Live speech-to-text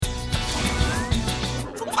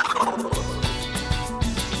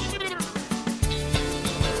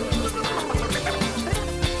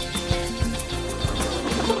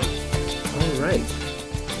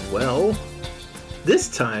this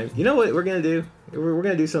time, you know what we're gonna do? We're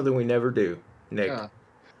gonna do something we never do, Nick.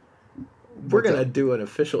 We're gonna do an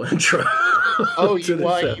official intro. Oh, you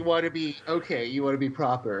want to be okay? You want to be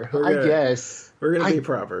proper? I guess we're gonna be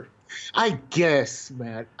proper. I guess,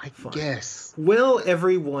 man. Guess. Well,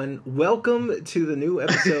 everyone, welcome to the new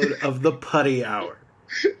episode of the Putty Hour.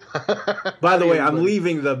 By the way, I'm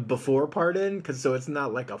leaving the before part in because so it's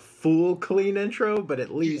not like a full clean intro, but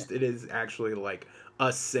at least it is actually like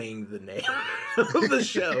us saying the name of the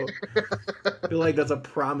show. I feel like that's a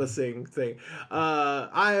promising thing.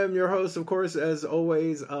 I am your host, of course, as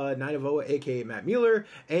always, Knight of Oa, aka Matt Mueller,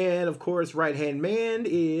 and of course, right hand man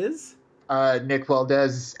is Nick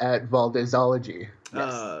Valdez at Valdezology.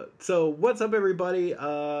 Yes. So what's up, everybody?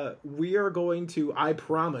 We are going to, I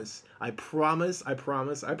promise,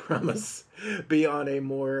 be on a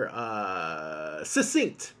more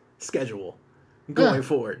succinct schedule going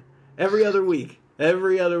forward. Every other week. I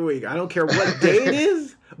don't care what day it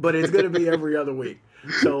is, but it's going to be every other week.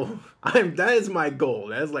 So that is my goal.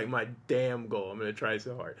 That's like my damn goal. I'm going to try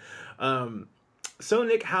so hard. So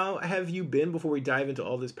Nick, how have you been before we dive into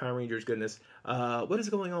all this Power Rangers goodness? What is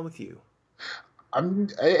going on with you?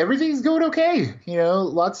 Everything's going okay. You know,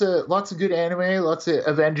 lots of good anime. Lots of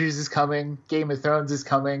Avengers is coming. Game of Thrones is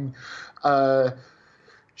coming.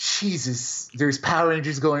 Jesus, there's Power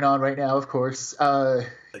Rangers going on right now, of course. A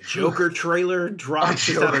Joker trailer dropped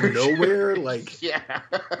just out of nowhere. Like, yeah.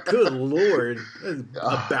 Good Lord, a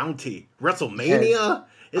bounty. WrestleMania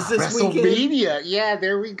is this weekend. WrestleMania, yeah.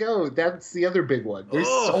 There we go. That's the other big one. There's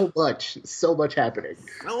so much happening.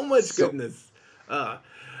 So much goodness. So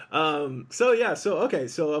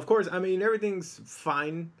of course, I mean, everything's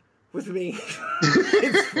fine with me.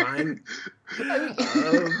 It's fine.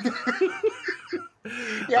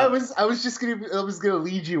 Yeah, I was gonna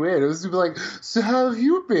lead you in. I was gonna be like, so how have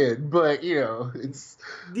you been? But you know, it's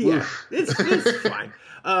it's fine.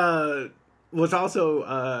 What's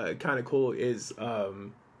also kind of cool is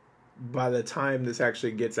by the time this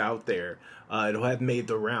actually gets out there, it'll have made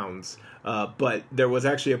the rounds. But there was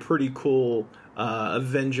actually a pretty cool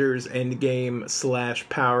Avengers Endgame /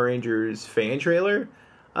 Power Rangers fan trailer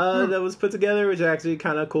that was put together, which is actually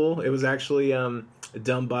kind of cool. It was actually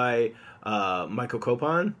done by Michael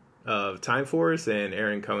Copon of Time Force and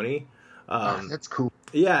Aaron Coney. That's cool.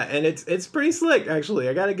 Yeah, and it's pretty slick, actually.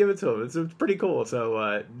 I gotta give it to him. It's pretty cool.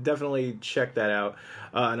 So definitely check that out.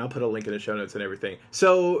 And I'll put a link in the show notes and everything.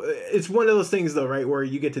 So it's one of those things, though, right, where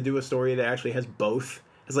you get to do a story that actually has both.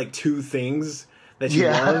 Has like two things that you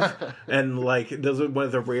love, and like those are one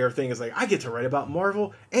of the rare things. Like I get to write about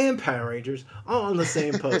Marvel and Power Rangers all on the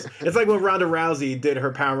same post. It's like when Ronda Rousey did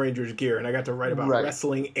her Power Rangers gear, and I got to write about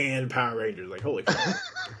wrestling and Power Rangers. Like holy crap,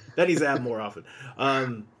 that needs to happen more often.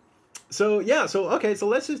 So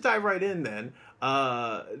let's just dive right in then.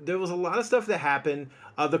 There was a lot of stuff that happened.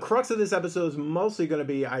 The crux of this episode is mostly going to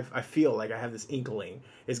be, I feel like I have this inkling,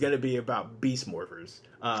 is going to be about Beast Morphers.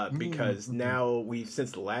 Because now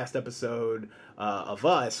since the last episode of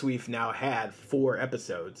us, we've now had 4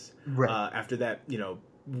 episodes. After that,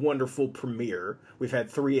 wonderful premiere. We've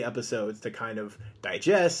had 3 episodes to kind of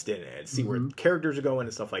digest and see where characters are going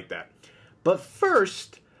and stuff like that. But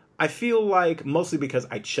first, I feel like, mostly because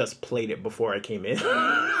I just played it before I came in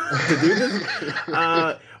to do this,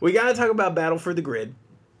 we got to talk about Battle for the Grid.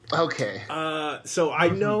 Okay. So I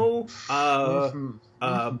know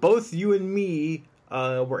both you and me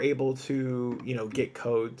were able to, get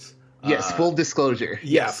codes. Yes, full disclosure.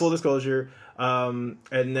 Yeah, full disclosure. And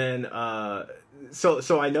then,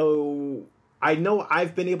 so I know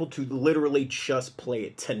I've been able to literally just play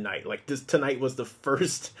it tonight. Like tonight was the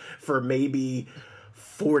first for maybe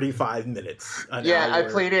 45 minutes. Hour. I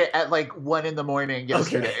played it at like 1 a.m.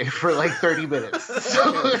 yesterday for like 30 minutes.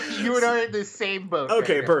 So you and I are in the same boat.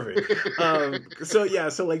 Okay, right perfect. So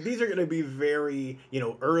like these are going to be very,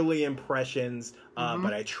 early impressions.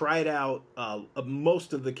 But I tried out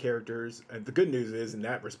most of the characters. And the good news is, in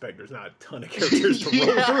that respect, there's not a ton of characters to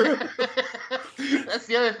roll through. That's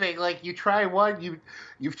the other thing. Like you try one,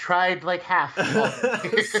 you've tried like half.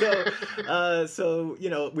 So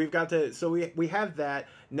we've got to. So we have that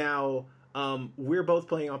now. We're both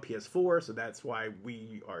playing on PS4, so that's why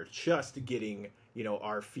we are just getting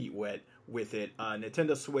our feet wet with it.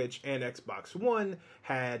 Nintendo Switch and Xbox One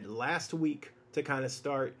had last week to kind of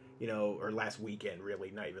start. Or last weekend,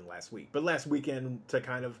 really, not even last week, but last weekend to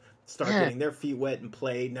kind of start getting their feet wet and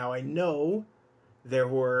play. Now I know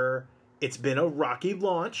it's been a rocky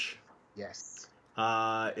launch. Yes.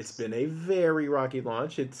 It's been a very rocky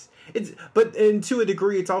launch. But to a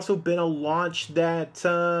degree, it's also been a launch that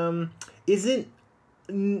isn't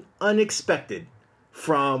unexpected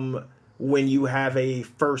from when you have a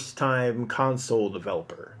first-time console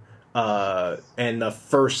developer and the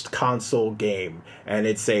first console game, and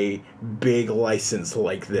it's a big license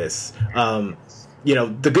like this.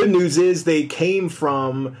 The good news is they've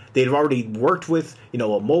already worked with, a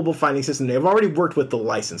mobile fighting system. They've already worked with the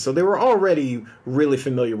license. So they were already really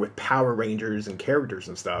familiar with Power Rangers and characters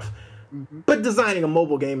and stuff. Mm-hmm. But designing a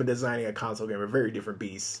mobile game and designing a console game are very different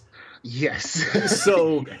beasts. Yes.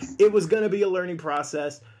 So it was going to be a learning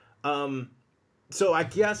process. So I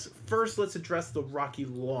guess first let's address the rocky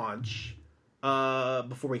launch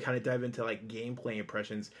before we kind of dive into like gameplay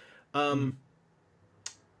impressions.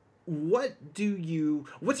 We'll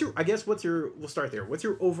start there. What's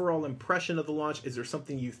your overall impression of the launch? Is there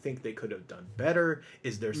something you think they could have done better?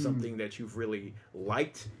 Is there something that you've really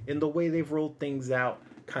liked in the way they've rolled things out?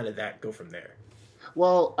 Kind of go from there.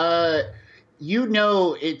 Well,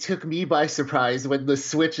 it took me by surprise when the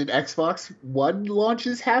Switch and Xbox One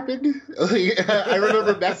launches happened. I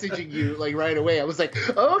remember messaging you like right away. I was like,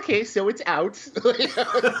 oh, okay, so it's out.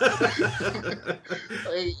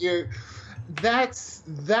 That's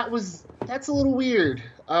a little weird.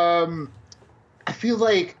 I feel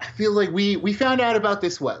like we found out about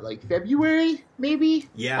this like February maybe.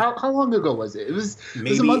 Yeah. How long ago was it? It was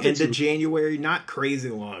maybe a month into January. Not crazy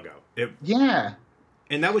long ago. Yeah.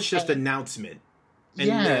 And that was just announcement. And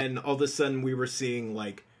then all of a sudden we were seeing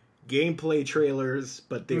like gameplay trailers,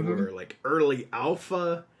 but they were like early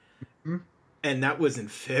alpha. Mm-hmm. And that was in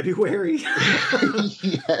February.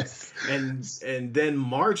 Yes. And then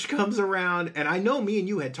March comes around, and I know me and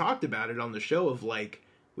you had talked about it on the show of like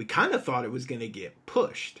we kind of thought it was going to get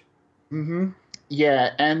pushed. Mm-hmm.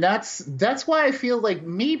 Yeah, and that's why I feel like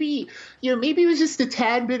maybe it was just a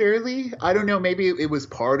tad bit early. I don't know. Maybe it was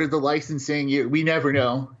part of the licensing. We never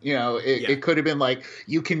know. It could have been like,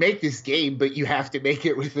 you can make this game, but you have to make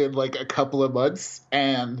it within like a couple of months,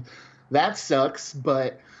 and that sucks.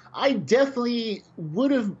 But I definitely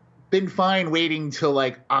would have been fine waiting till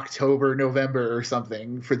like October, November or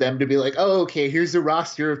something for them to be like, oh, okay, here's a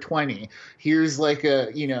roster of 20. Here's like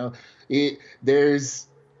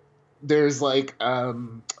there's like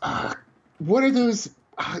what are those?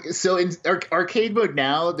 So in arcade mode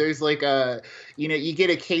now, there's like you get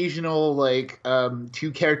occasional like two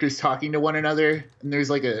characters talking to one another, and there's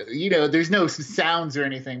like there's no sounds or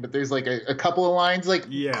anything, but there's like a couple of lines, like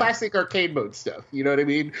classic arcade mode stuff. You know what I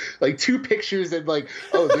mean? Like two pictures and like,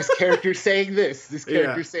 oh, this character saying this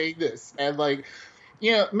character saying this, and like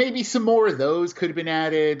maybe some more of those could have been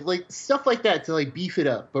added, like stuff like that to like beef it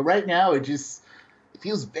up. But right now it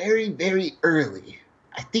feels very, very early.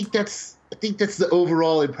 I think that's the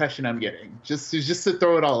overall impression I'm getting. Just to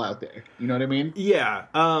throw it all out there. You know what I mean? Yeah.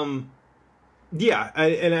 I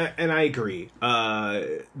agree.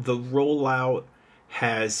 The rollout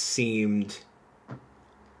has seemed.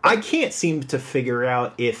 I can't seem to figure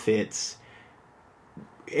out if it's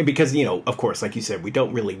because of course, like you said, we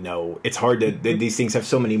don't really know. It's hard to. These things have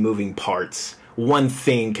so many moving parts. One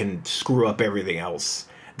thing can screw up everything else.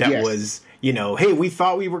 That was. Hey, we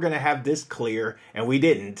thought we were going to have this clear, and we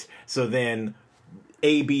didn't. So then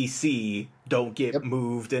A, B, C don't get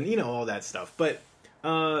moved, and, all that stuff. But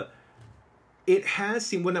it has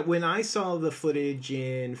seemed, when I saw the footage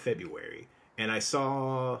in February, and I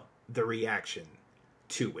saw the reaction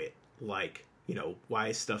to it, like, why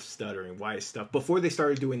is stuff stuttering? Why is stuff... Before they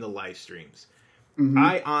started doing the live streams,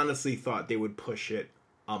 I honestly thought they would push it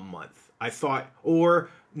a month. I thought, or...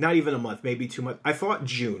 Not even a month, maybe 2 months. I thought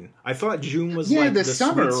June. Was like the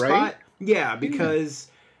summer, sweet right? spot. Yeah, because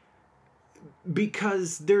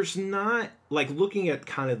there's not like looking at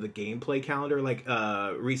kind of the gameplay calendar. Like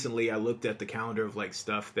recently, I looked at the calendar of like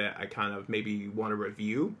stuff that I kind of maybe want to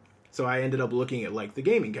review. So I ended up looking at like the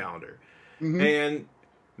gaming calendar, and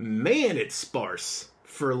man, it's sparse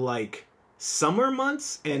for like summer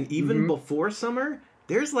months, and even before summer,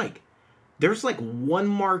 there's like one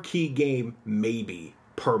marquee game maybe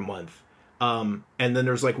per month, and then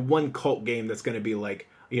there's like one cult game that's going to be like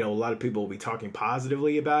a lot of people will be talking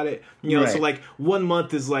positively about it, so like 1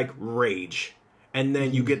 month is like Rage, and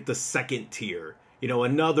then you get the second tier,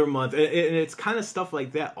 another month, and it's kind of stuff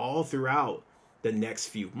like that all throughout the next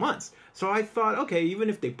few months. So I thought, okay, even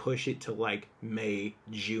if they push it to like May,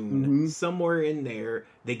 June, somewhere in there,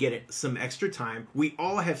 they get it some extra time. We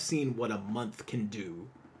all have seen what a month can do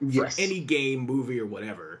for any game, movie, or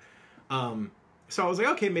whatever. So I was like,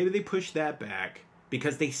 okay, maybe they pushed that back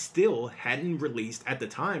because they still hadn't released, at the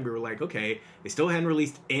time, we were like, okay, they still hadn't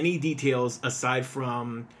released any details aside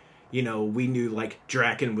from, we knew like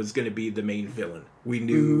Draken was going to be the main villain. We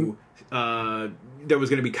knew there was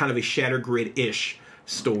going to be kind of a Shattered Grid-ish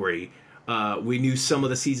story. We knew some of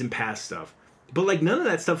the season pass stuff. But like none of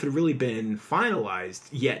that stuff had really been finalized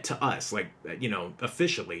yet to us, like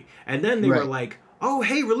officially. And then they were like, "Oh,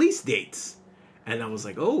 hey, release dates." And I was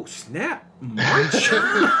like, "Oh, snap, March."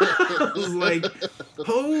 I was like,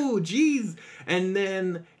 "Oh, geez." And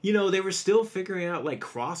then, they were still figuring out like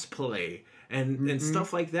crossplay and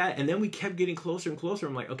stuff like that. And then we kept getting closer and closer.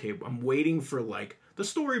 I'm like, "Okay, I'm waiting for like the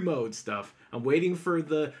story mode stuff. I'm waiting for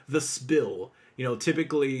the spill."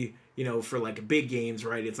 Typically, for like big games,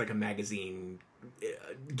 right? It's like a magazine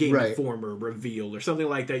Game Informer reveal or something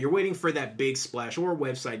like that. You're waiting for that big splash, or a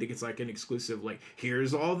website that gets like an exclusive, like,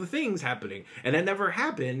 here's all the things happening. And that never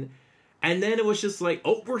happened. And then it was just like,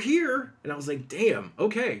 oh, we're here. And I was like, damn,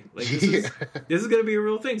 okay. Like, this is going to be a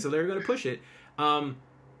real thing. So they're going to push it.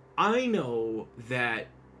 I know that,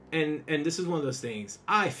 and this is one of those things,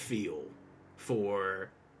 I feel for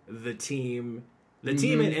the team. The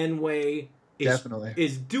team at Enway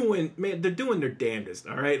is doing, man, they're doing their damnedest,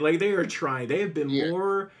 all right? Like, they are trying. They have been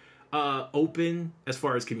more open as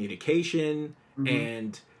far as communication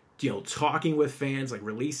and, talking with fans, like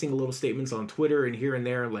releasing little statements on Twitter and here and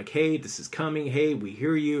there, like, hey, this is coming. Hey, we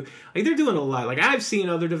hear you. Like, they're doing a lot. Like, I've seen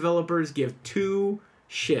other developers give two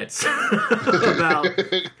shits about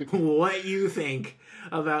what you think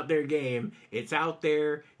about their game. It's out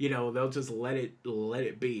there. They'll just let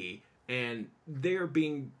it be. And they're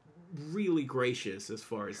being really gracious as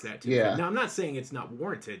far as that. Now, I'm not saying it's not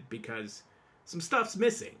warranted because some stuff's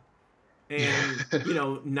missing. And,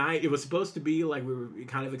 it was supposed to be like we were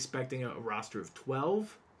kind of expecting a roster of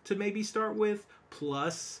 12 to maybe start with,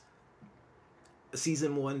 plus a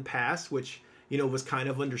Season 1 pass, which, was kind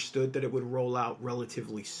of understood that it would roll out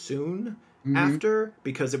relatively soon after,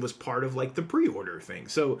 because it was part of like the pre-order thing.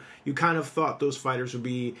 So you kind of thought those fighters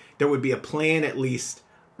there would be a plan at least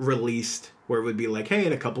released where it would be like, hey,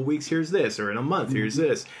 in a couple weeks here's this, or in a month here's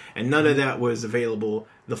this, and none of that was available.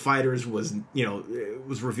 The fighters was it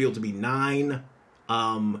was revealed to be 9.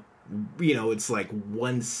 It's like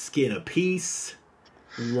one skin a piece,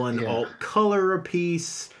 one alt color a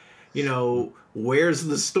piece. Where's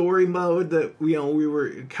the story mode that we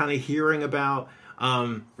were kind of hearing about.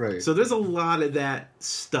 So there's a lot of that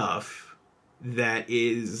stuff that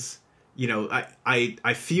is,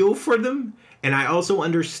 I feel for them. And I also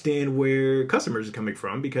understand where customers are coming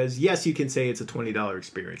from, because yes, you can say it's a $20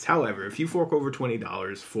 experience. However, if you fork over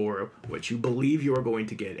 $20 for what you believe you are going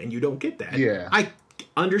to get and you don't get that, I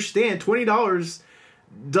understand $20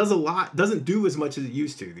 doesn't do as much as it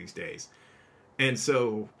used to these days. And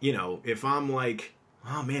so, if I'm like,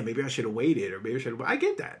 oh man, maybe I should have waited, or maybe I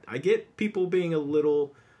get that. I get people being a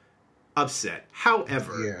little upset.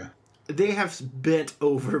 However, they have bent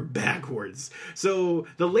over backwards. So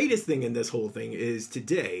the latest thing in this whole thing is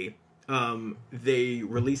today, they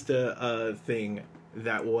released a thing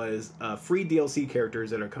that was free DLC characters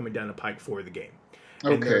that are coming down the pike for the game.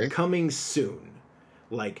 And they're coming soon.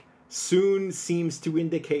 Like, soon seems to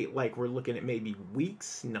indicate like we're looking at maybe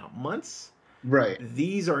weeks, not months. Right.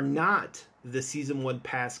 These are not the Season 1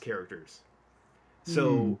 pass characters.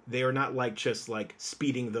 So they are not like just like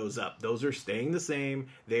speeding those up. Those are staying the same.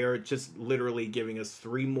 They are just literally giving us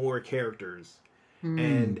 3 more characters.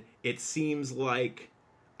 And it seems like,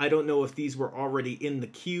 I don't know if these were already in the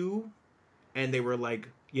queue and they were like,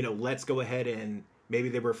 let's go ahead, and maybe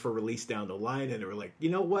they were for release down the line, and they were like,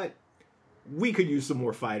 you know what? We could use some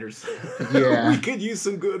more fighters. We could use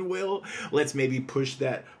some goodwill. Let's maybe push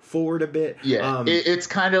that forward a bit. It's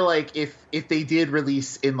kind of like if they did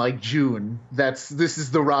release in like June, this is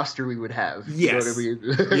the roster we would have. Yes. You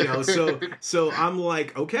know what I mean? so I'm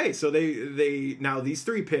like, okay, so they now these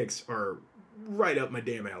 3 picks are right up my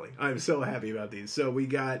damn alley. I'm so happy about these. So we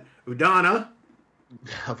got Udana,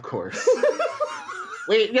 of course.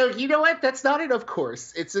 Wait, no, you know what? That's not an of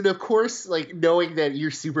course. It's an of course, like, knowing that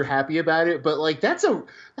you're super happy about it, but like that's an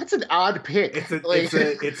odd pick.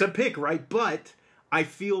 It's a pick, right? But I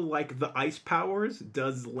feel like the ice powers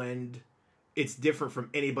does lend. It's different from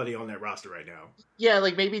anybody on that roster right now. Yeah,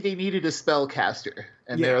 like maybe they needed a spellcaster,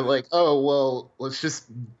 and they're like, "Oh, well, let's just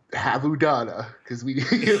have Udana because we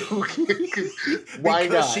why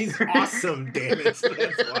because not? She's awesome, damn it! So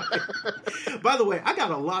that's why. By the way, I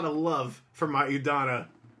got a lot of love for my Udana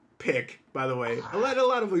pick. By the way, I let a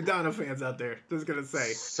lot of Udana fans out there. Just gonna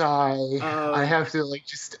say, sigh. I have to like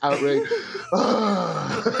just outright.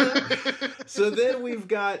 So then we've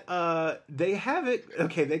got they have it.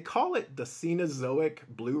 Okay, they call it the Cenozoic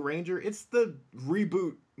Blue Ranger. It's the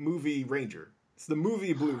reboot movie Ranger. It's the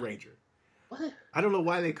movie Blue Ranger. What? I don't know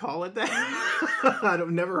why they call it that. I've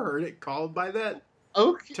never heard it called by that.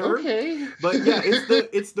 Okay. But yeah,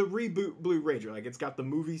 it's the reboot Blue Ranger. Like, it's got the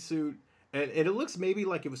movie suit, and it looks maybe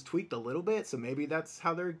like it was tweaked a little bit, so maybe that's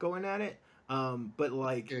how they're going at it. But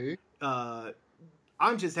like, Okay.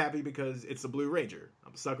 I'm just happy because it's the Blue Ranger.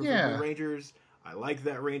 I'm a sucker for Blue Rangers. I like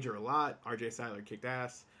that Ranger a lot. RJ Cyler kicked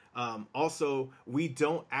ass. Also, we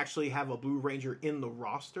don't actually have a Blue Ranger in the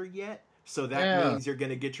roster yet. So that means you're going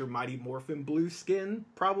to get your Mighty Morphin Blue skin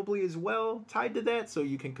probably as well tied to that. So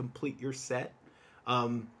you can complete your set,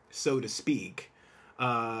 so to speak.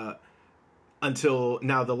 Until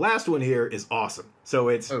now, the last one here is awesome. So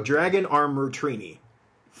it's Dragon Armor Trini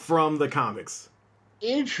from the comics.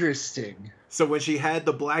 Interesting. So when she had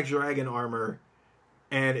the black dragon armor,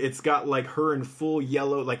 and it's got like her in full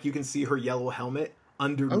yellow, like you can see her yellow helmet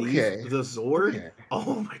underneath the Zord. Okay.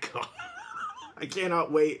 Oh my god. I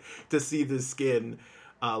cannot wait to see this skin,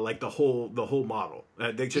 like the whole model.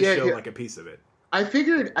 They just show like a piece of it. I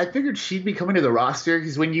figured she'd be coming to the roster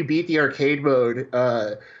because when you beat the arcade mode,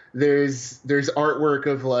 there's artwork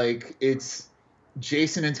of like it's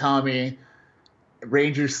Jason and Tommy,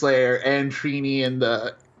 Ranger Slayer, and Trini in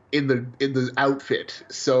the outfit.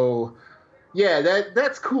 So yeah,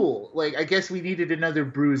 that's cool. Like I guess we needed another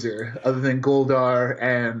bruiser other than Goldar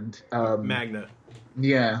and Magna.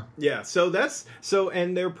 Yeah. So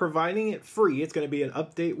and they're providing it free. It's going to be an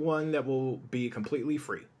update one that will be completely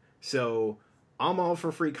free. So I'm all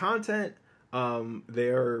for free content.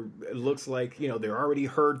 It looks like, they already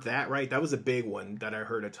heard that, right? That was a big one that I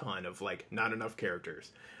heard a ton of, like, not enough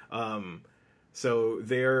characters. So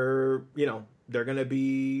they're going to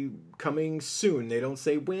be coming soon. They don't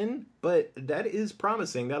say when, but that is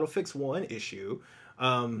promising. That'll fix one issue.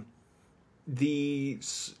 And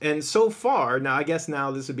so far, now I guess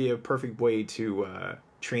this would be a perfect way to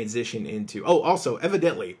transition into. Oh, also,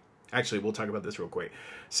 evidently, actually, we'll talk about this real quick.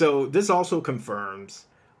 So this also confirms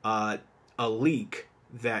a leak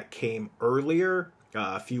that came earlier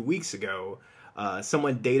a few weeks ago.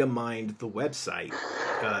 Someone data mined the website.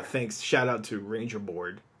 Shout out to Ranger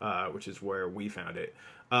Board, which is where we found it.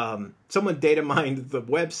 Someone data mined the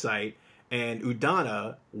website, and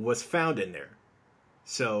Udana was found in there.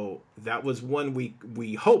 So that was one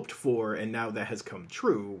we hoped for, and now that has come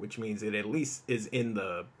true, which means it at least is in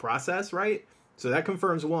the process, right? So that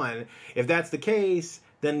confirms one. If that's the case,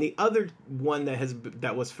 then the other one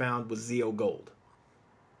that was found was Zeo Gold,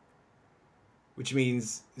 which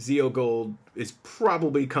means Zeo Gold is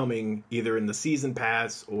probably coming either in the season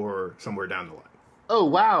pass or somewhere down the line. Oh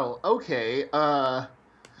wow! Okay.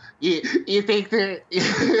 You think that?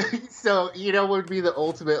 So what would be the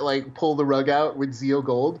ultimate like pull the rug out with Zeo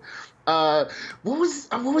Gold? What was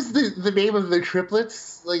the name of the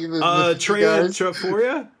triplets? Like Treya and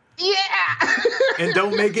Treforia? Yeah. And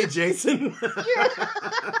don't make it Jason. Yeah.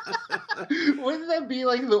 Wouldn't that be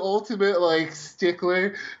like the ultimate like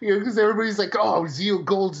stickler? Because everybody's like, "Oh, Zeo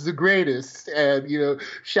Gold's the greatest," and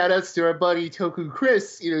shout outs to our buddy Toku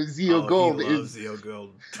Chris. Zeo Gold he loves Zeo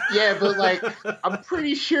Gold. Yeah, but like, I'm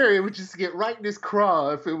pretty sure it would just get right in his craw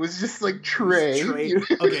if it was just like Trey.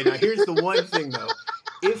 Okay, now here's the one thing though: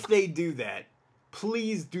 if they do that,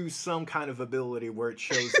 please do some kind of ability where it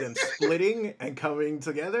shows them splitting and coming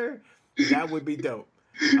together. That would be dope.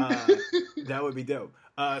 That would be dope.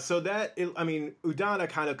 So Udana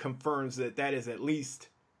kind of confirms that is at least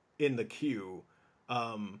in the queue,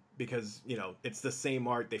 because it's the same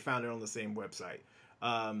art. They found it on the same website.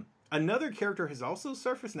 Another character has also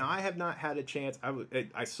surfaced. Now, I have not had a chance.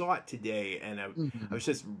 I saw it today, and I was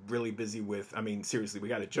just really busy with. Seriously, we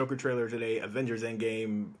got a Joker trailer today, Avengers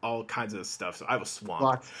Endgame, all kinds of stuff. So I was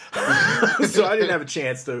swamped. So I didn't have a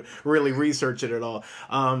chance to really research it at all.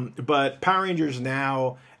 But Power Rangers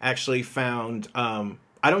Now actually found.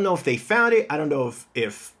 I don't know if they found it. I don't know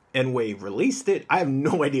if N-Wave released it. I have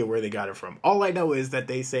no idea where they got it from. All I know is that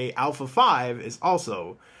they say Alpha 5 is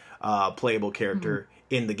also a playable character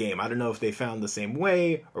in the game. I don't know if they found the same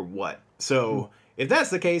way or what. So if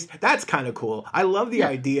that's the case, that's kind of cool. I love the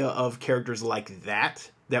idea of characters like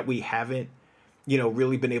that we haven't,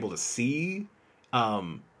 really been able to see,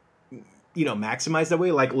 maximize that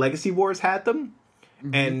way. Like Legacy Wars had them.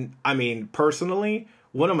 And personally,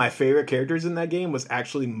 one of my favorite characters in that game was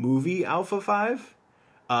actually Movie Alpha 5.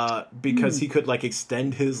 Because he could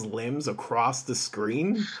extend his limbs across the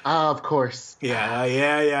screen. Of course. Yeah.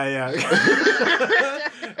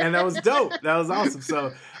 And that was dope. That was awesome.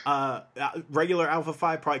 So regular Alpha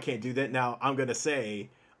 5 probably can't do that. Now, I'm going to say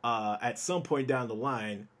at some point down the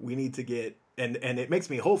line, we need to get, and it makes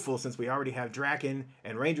me hopeful since we already have Draken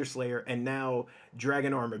and Ranger Slayer and now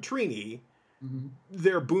Dragon Armor Trini,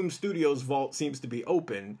 their Boom Studios vault seems to be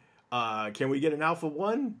open. Can we get an Alpha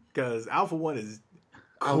 1? Because Alpha 1 is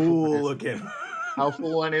cool looking. Alpha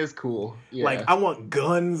 1 is cool. Yeah. I want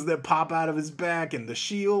guns that pop out of his back and the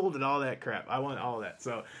shield and all that crap. I want all that.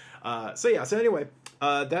 So anyway,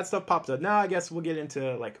 that stuff pops up. Now I guess we'll get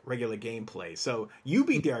into like regular gameplay. So you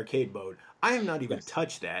beat the arcade mode. I have not even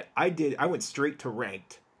touched that. I went straight to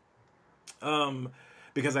ranked.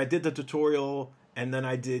 Because I did the tutorial and then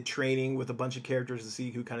I did training with a bunch of characters to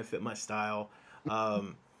see who kind of fit my style.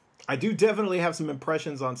 I do definitely have some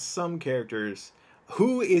impressions on some characters.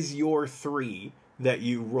 Who is your 3 that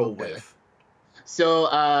you roll with? So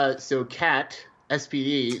Cat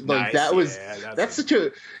SPD, like nice. It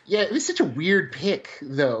was such a weird pick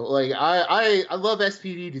though. Like I love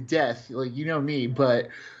SPD to death, like you know me, but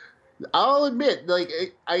I'll admit, like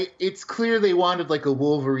it's clear they wanted like a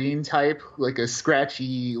Wolverine type, like a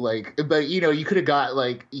scratchy, like. But you know, you could have got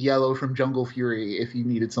like Yellow from Jungle Fury if you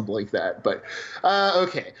needed something like that. But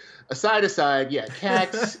okay, aside, yeah,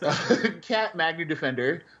 Cat Magna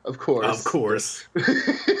Defender, of course,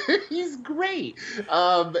 he's great.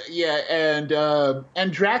 And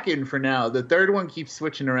Draken for now. The third one keeps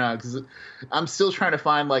switching around because I'm still trying to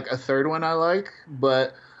find like a third one I like,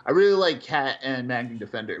 but. I really like Cat and Magna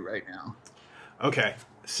Defender right now. Okay,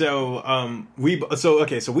 so we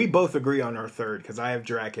both agree on our third because I have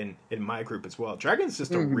Draken in my group as well. Draken's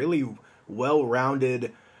just a really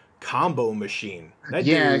well-rounded combo machine.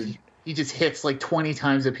 Dude, he just hits like 20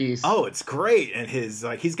 times a piece. Oh, it's great, and he's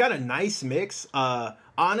got a nice mix.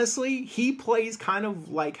 Honestly, he plays kind of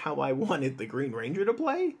like how I wanted the Green Ranger to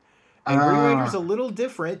play, and Green Ranger's a little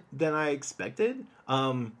different than I expected.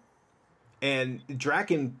 And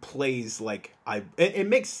Draken plays like it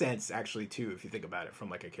makes sense actually too if you think about it from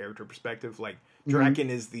like a character perspective. Like Draken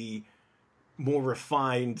is the more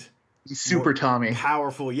refined, super Tommy,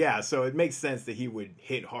 powerful. Yeah, so it makes sense that he would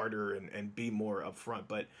hit harder and be more upfront.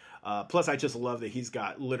 But plus, I just love that he's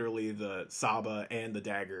got literally the Saba and the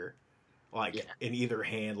dagger, like in either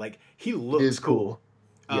hand. Like he looks cool.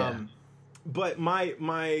 Yeah. But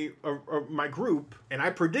my group, and I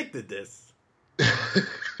predicted this.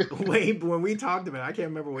 When we talked about it, I can't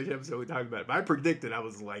remember which episode we talked about it, but I predicted, I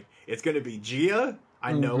was like, it's going to be Gia,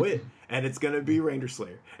 I know it, and it's going to be Ranger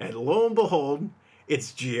Slayer. And lo and behold,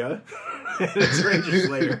 it's Gia, and it's Ranger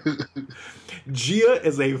Slayer. Gia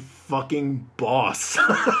is a fucking boss.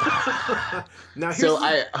 I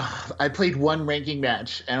played one ranking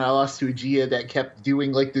match, and I lost to a Gia that kept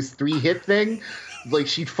doing like this 3-hit thing. Like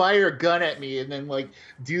she'd fire a gun at me and then like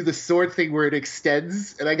do the sword thing where it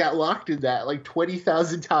extends, and I got locked in that like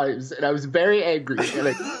 20,000 times, and I was very angry and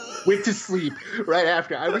I went to sleep right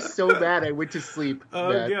after. I was so mad I went to sleep.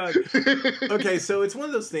 Oh god. Okay, so it's one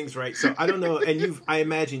of those things, right? So I don't know, and I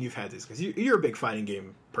imagine you've had this because you're a big fighting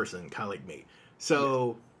game person, kind of like me.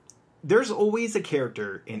 So there's always a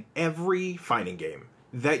character in every fighting game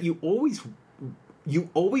that you always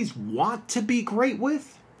want to be great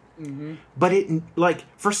with. But it, like,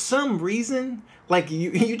 for some reason, like,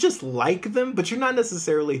 you just like them, but you're not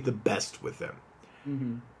necessarily the best with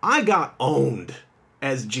them. I got owned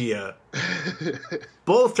as Gia.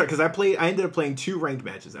 Both, because I ended up playing 2 ranked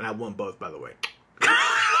matches, and I won both, by the way.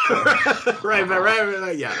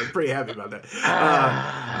 right. Yeah, I'm pretty happy about that.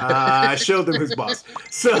 I showed them who's boss.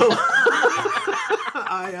 So,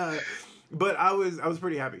 but I was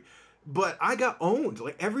pretty happy. But I got owned.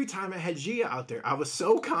 Like every time I had Gia out there, I was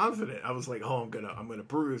so confident. I was like, "Oh, I'm gonna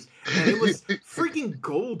bruise." And it was freaking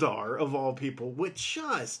Goldar of all people would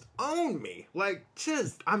just own me. Like,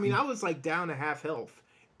 I was like down to half health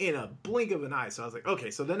in a blink of an eye. So I was like, okay.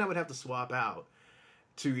 So then I would have to swap out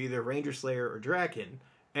to either Ranger Slayer or Draken.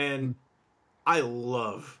 And I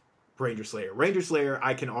love Ranger Slayer. Ranger Slayer,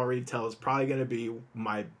 I can already tell, is probably gonna be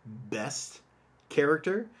my best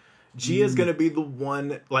character. Gia's gonna be the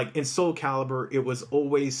one, like in Soul Calibur, it was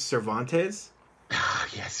always Cervantes.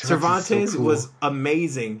 Yes, Cervantes was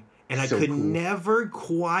amazing, and I could never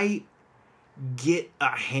quite get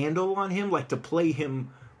a handle on him, like to play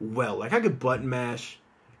him well. Like I could button mash,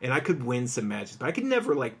 and I could win some matches, but I could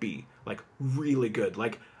never like be like really good.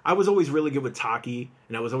 Like I was always really good with Taki,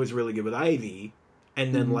 and I was always really good with Ivy.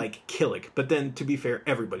 And then like Killick, but then to be fair,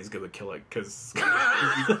 everybody's good with Killick because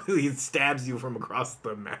he stabs you from across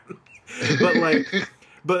the map. But like,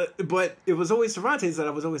 but it was always Cervantes that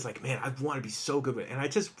I was always like, man, I want to be so good with, and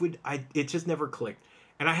it just never clicked.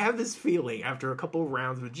 And I have this feeling after a couple of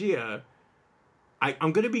rounds with Gia,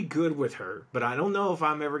 I'm gonna be good with her, but I don't know if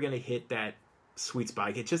I'm ever gonna hit that sweet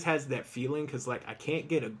spot. It just has that feeling because like I can't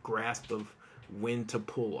get a grasp of when to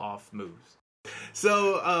pull off moves.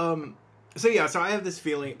 So I have this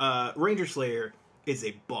feeling, Ranger Slayer is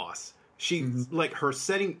a boss. She, like, her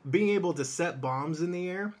being able to set bombs in the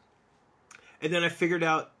air, and then I figured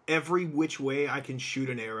out every which way I can shoot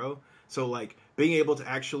an arrow. So, like, being able to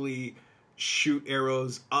actually shoot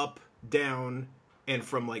arrows up, down, and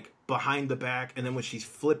from like behind the back, and then when she's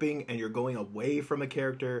flipping and you're going away from a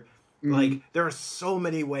character, Mm-hmm. like there are so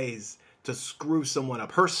many ways to screw someone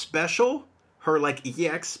up. Her special, her like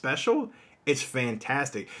EX special, it's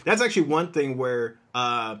fantastic. That's actually one thing where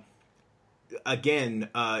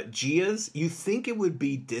Gia's, you think it would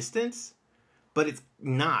be distance, but it's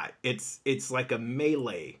not. It's like a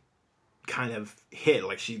melee kind of hit.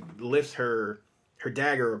 Like she lifts her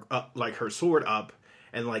dagger up, like her sword up,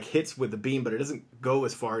 and like hits with the beam, but it doesn't go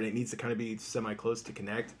as far, and it needs to kind of be semi close to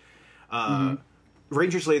connect.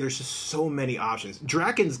 Ranger Slayer, there's just so many options.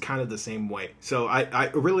 Draken's kind of the same way. So I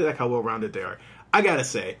really like how well rounded they are. I gotta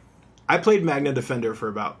say, I played Magna Defender for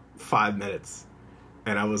about 5 minutes,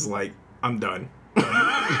 and I was like, I'm done.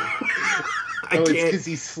 It's because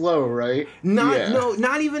he's slow, right?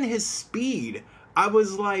 Not even his speed. I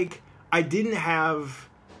was like, I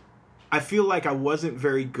feel like I wasn't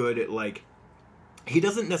very good at, like, he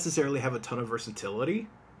doesn't necessarily have a ton of versatility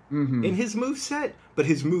in his moveset, but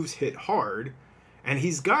his moves hit hard, and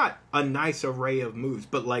he's got a nice array of moves,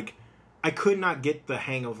 but, like, I could not get the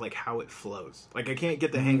hang of, like, how it flows. Like, I can't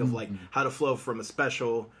get the hang of, like, how to flow from a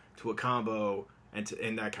special to a combo and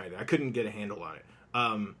that kind of thing. I couldn't get a handle on it.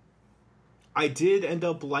 I did end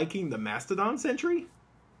up liking the Mastodon Sentry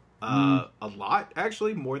a lot,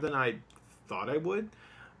 actually, more than I thought I would.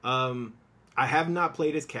 I have not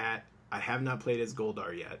played as Cat. I have not played as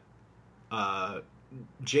Goldar yet.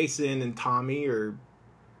 Jason and Tommy are,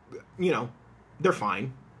 they're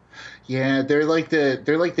fine. Yeah, they're like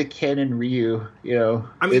the Ken and Ryu,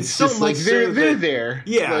 I mean, it's so just much like they're that, there.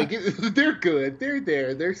 Yeah, like they're good. They're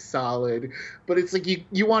there. They're solid. But it's like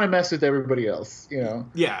you want to mess with everybody else, Yeah,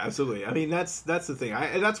 absolutely. I mean, that's the thing.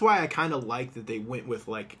 That's why I kind of like that they went with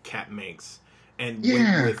like Cat Manx and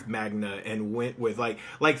went with Magna and went with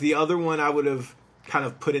like the other one I would have kind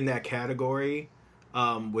of put in that category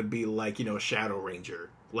would be like Shadow Ranger.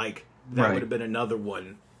 Like that would have been another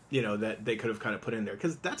one. That they could have kind of put in there.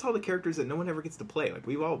 Because that's all the characters that no one ever gets to play. Like,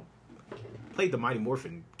 we've all played the Mighty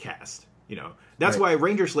Morphin cast, That's why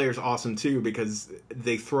Ranger Slayer's awesome, too, because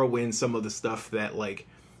they throw in some of the stuff that, like,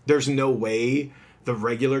 there's no way the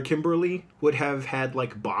regular Kimberly would have had,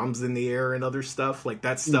 like, bombs in the air and other stuff. Like,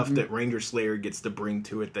 that's stuff that Ranger Slayer gets to bring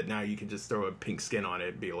to it that now you can just throw a pink skin on it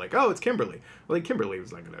and be like, oh, it's Kimberly. Well, like, Kimberly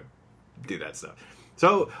was not going to do that stuff.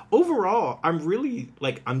 So, overall, I'm really,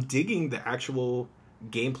 like, I'm digging the actual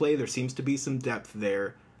gameplay. There seems to be some depth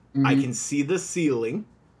there. I can see the ceiling,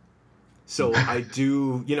 so I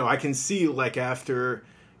do I can see, like, after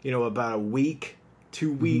about a week,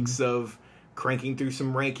 2 weeks of cranking through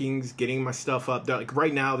some rankings, getting my stuff up, like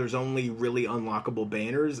right now there's only really unlockable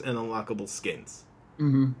banners and unlockable skins.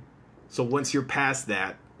 So once you're past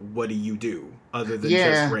that, what do you do other than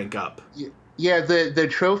just rank up? Yeah, the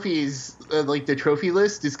trophies, like the trophy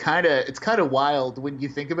list is kind of wild when you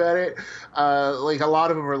think about it. Like a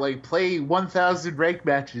lot of them are like play 1,000 ranked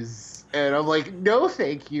matches, and I'm like, no,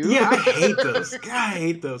 thank you. Yeah, I hate those. God, I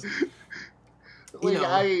hate those. Like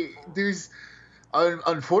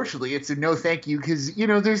unfortunately, it's a no, thank you, because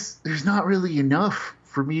there's not really enough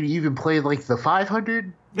for me to even play like the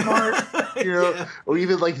 500 mark, or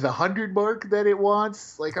even like the 100 mark that it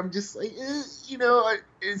wants. Like I'm just like,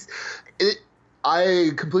 I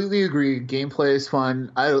completely agree. Gameplay is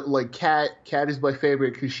fun. I like Cat. Cat is my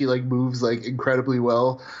favorite because she like moves like incredibly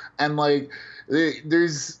well, and like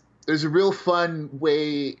there's a real fun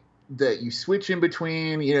way that you switch in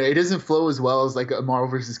between. It doesn't flow as well as like a Marvel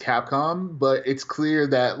vs. Capcom, but it's clear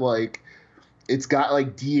that like it's got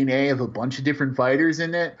like DNA of a bunch of different fighters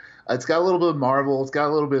in it. It's got a little bit of Marvel. It's got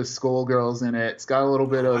a little bit of Skullgirls in it. It's got a little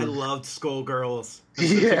bit of. I loved Skullgirls.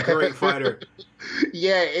 That's a great fighter.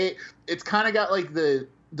 Yeah, it's kind of got like the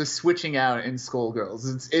switching out in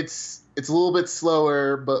Skullgirls. It's a little bit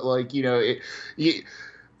slower, but like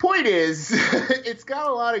point is, it's got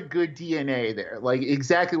a lot of good DNA there. Like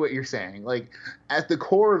exactly what you're saying. Like at the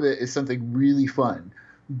core of it is something really fun,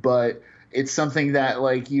 but it's something that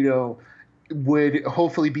like would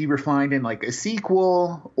hopefully be refined in like a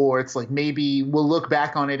sequel, or it's like maybe we'll look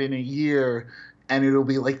back on it in a year and it'll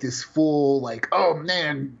be like this full like, oh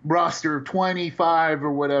man, roster of 25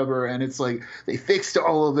 or whatever, and it's like they fixed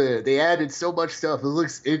all of it, they added so much stuff,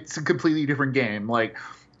 it's a completely different game. Like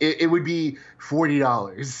it would be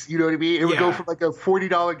 $40, you know what I mean? It would go from like a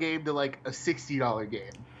 $40 game to like a $60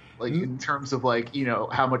 game, like in terms of like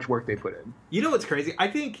how much work they put in. You know what's crazy? I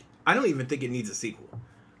don't even think it needs a sequel.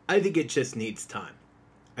 I think it just needs time,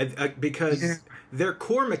 because their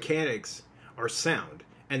core mechanics are sound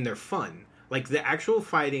and they're fun. Like the actual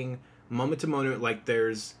fighting, moment to moment. Like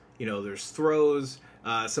there's throws.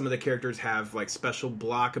 Some of the characters have like special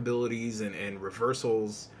block abilities and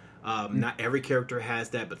reversals. Not every character has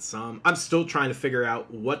that, but some. I'm still trying to figure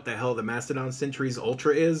out what the hell the Mastodon Sentry's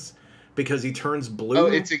Ultra is, because he turns blue.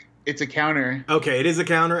 Oh, it's a counter. Okay, it is a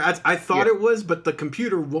counter. I thought it was, but the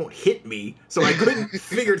computer won't hit me, so I couldn't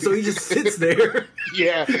figure it. So he just sits there.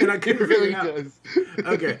 Yeah, and I couldn't really figure it out. does.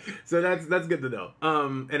 Okay, so that's good to know.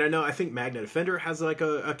 And I think Magna Defender has like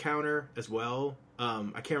a counter as well.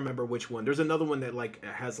 I can't remember which one. There's another one that like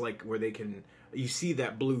has like where you see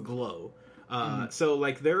that blue glow. So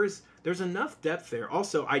like there's enough depth there.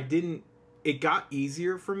 Also, it got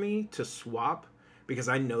easier for me to swap because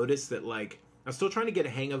I noticed that like I'm still trying to get a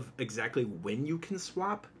hang of exactly when you can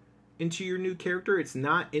swap into your new character. It's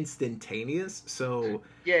not instantaneous, so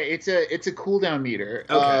yeah, it's a cooldown meter.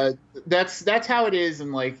 Okay. That's how it is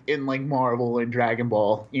in like Marvel and Dragon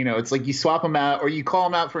Ball. You know, it's like you swap them out or you call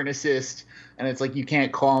them out for an assist, and it's like you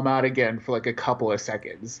can't call them out again for like a couple of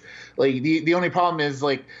seconds. Like the only problem is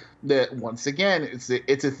like once again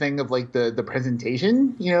it's a thing of like the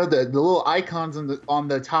presentation. You know, the little icons on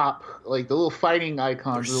the top, like the little fighting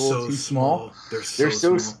icons, are a little too small. They're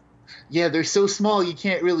so small. Yeah, they're so small you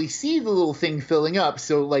can't really see the little thing filling up.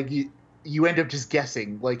 So like you end up just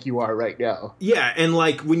guessing like you are right now. Yeah, and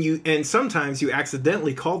like and sometimes you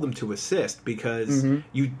accidentally call them to assist because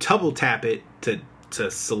you double tap it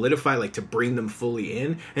to solidify, like to bring them fully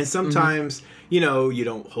in, and sometimes you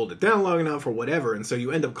don't hold it down long enough or whatever, and so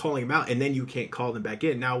you end up calling them out and then you can't call them back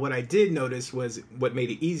in. Now what I did notice was what made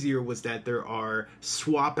it easier was that there are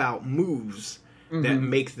swap out moves that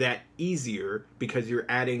make that easier because you're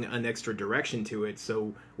adding an extra direction to it.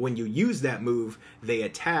 So when you use that move, they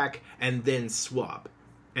attack and then swap,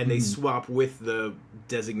 and they swap with the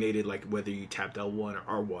designated, like whether you tapped L1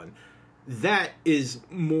 or R1. That is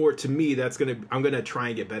more, to me, I'm gonna try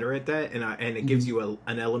and get better at that, and it gives you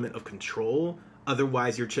an element of control.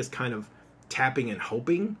 Otherwise, you're just kind of tapping and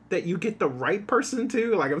hoping that you get the right person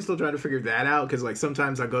to. Like, I'm still trying to figure that out because like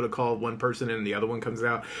sometimes I go to call one person and the other one comes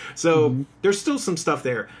out. So there's still some stuff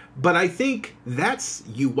there, but I think that's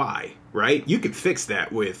UI, right? You could fix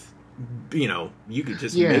that with, you could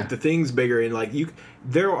just make the things bigger, and like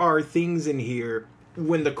there are things in here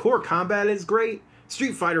when the core combat is great.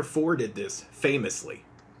 Street Fighter 4 did this famously.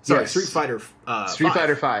 Sorry, yes. Street Fighter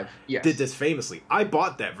Five. Yes. Did this famously. I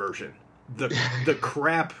bought that version. The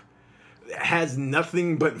crap has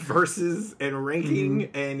nothing but verses and ranking,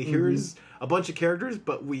 and here's a bunch of characters,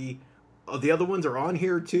 but the other ones are on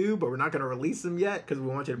here too, but we're not going to release them yet because we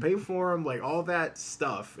want you to pay for them, like all that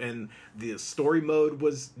stuff. And the story mode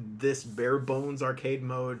was this bare bones arcade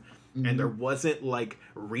mode, and there wasn't like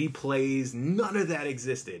replays. None of that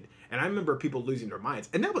existed. And I remember people losing their minds,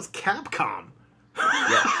 and that was Capcom.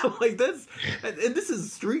 Yeah. Like and this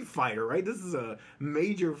is Street Fighter, right? This is a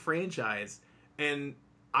major franchise, and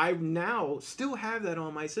I now still have that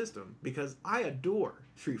on my system because I adore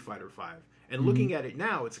Street Fighter V. And looking at it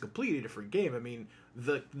now, it's a completely different game. I mean,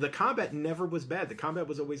 the combat never was bad. The combat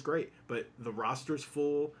was always great, but the roster's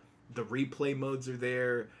full. The replay modes are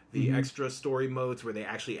there. The extra story modes where they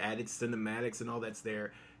actually added cinematics and all that's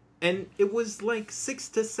there. And it was like 6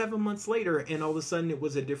 to 7 months later, and all of a sudden it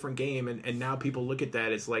was a different game. And now people look at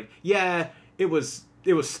that, it's like, yeah, it was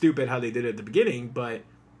stupid how they did it at the beginning, but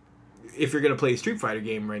if you're going to play a Street Fighter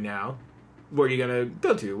game right now, where are you going to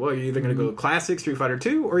go to? Well, you're either going to go Classic Street Fighter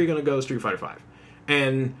 2 or you're going to go Street Fighter 5.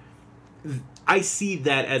 And I see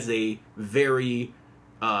that as a very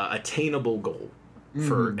attainable goal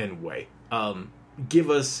for N-Way.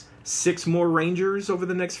 Give us 6 more Rangers over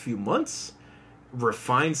the next few months.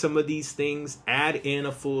 Refine some of these things. Add in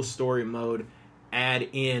a full story mode. Add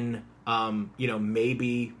in...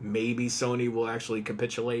 maybe Sony will actually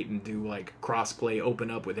capitulate and do like crossplay,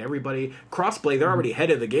 open up with everybody. Crossplay, they're already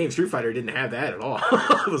ahead of the game. Street Fighter didn't have that at all.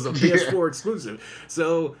 It was a PS4 exclusive.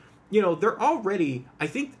 So, they're already, I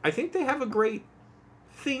think they have a great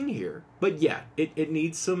thing here. But yeah, it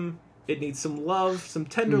needs some love, some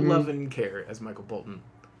tender love and care, as Michael Bolton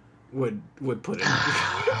would put it.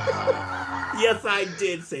 Yes, I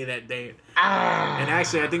did say that, Dane. And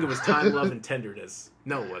actually, I think it was time, love, and tenderness.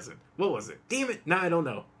 No, it wasn't. What was it? Damn it. Nah, I don't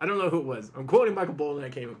know. I don't know who it was. I'm quoting Michael Bolton. I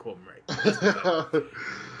can't even quote him right.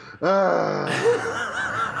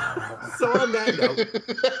 So on that note,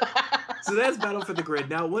 so that's Battle for the Grid.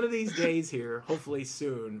 Now, one of these days here, hopefully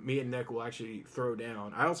soon, me and Nick will actually throw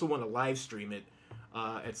down. I also want to live stream it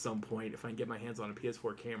at some point if I can get my hands on a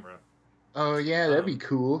PS4 camera. Oh yeah, that'd be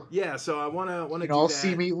cool. Yeah, so I want to do that. All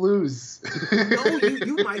see me lose. No,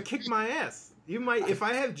 you might kick my ass. You might, if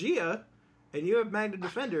I have Gia and you have Magna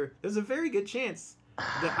Defender, there's a very good chance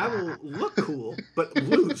that I will look cool but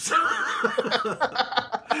lose.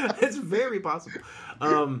 It's very possible.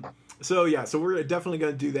 So yeah, so we're definitely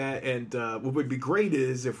going to do that, and what would be great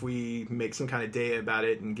is if we make some kind of day about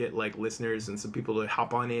it and get like listeners and some people to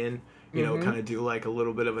hop on in, you know, kind of do like a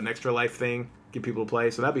little bit of an extra life thing, get people to play.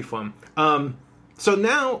 So that'd be fun. So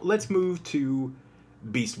now let's move to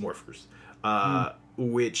Beast Morphers,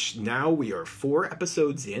 which now we are 4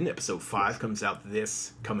 episodes in. Episode 5 comes out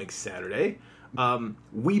this coming Saturday.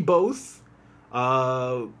 We both, you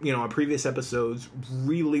know, on previous episodes,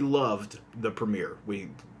 really loved the premiere. We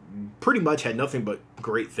pretty much had nothing but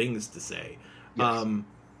great things to say. Yes.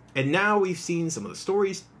 And now we've seen some of the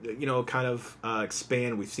stories, you know, kind of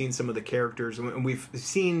expand. We've seen some of the characters, and we've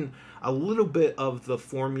seen a little bit of the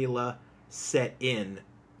formula set in.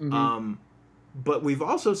 But we've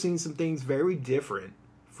also seen some things very different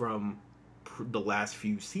from the last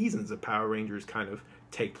few seasons of Power Rangers kind of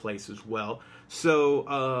take place as well.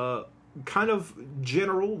 So, kind of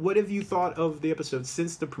general, what have you thought of the episode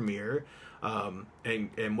since the premiere?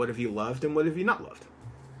 And what have you loved and what have you not loved?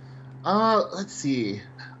 Let's see.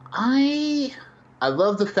 I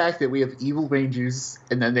love the fact that we have evil Rangers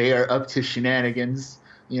and then they are up to shenanigans,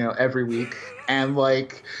 you know, every week. And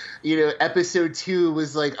like, you know, episode 2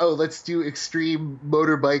 was like, oh, let's do extreme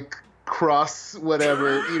motorbike cross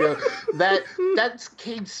whatever, you know. that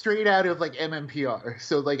came straight out of like MMPR.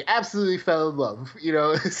 So like absolutely fell in love, you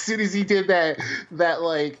know. As soon as he did that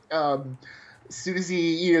like as soon as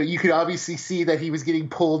he, you know, you could obviously see that he was getting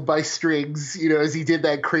pulled by strings, you know, as he did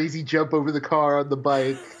that crazy jump over the car on the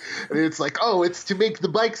bike. And it's like, oh, it's to make the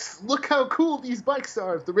bikes, look how cool these bikes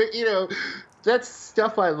are. You know, that's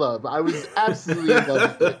stuff I love. I was absolutely in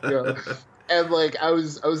love with it, you know. And like I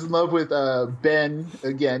was in love with Ben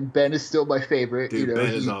again. Ben is still my favorite. Dude, you know,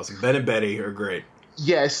 Ben is awesome. Ben and Betty are great.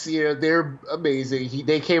 Yes, you know, they're amazing.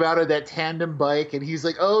 They came out of that tandem bike, and he's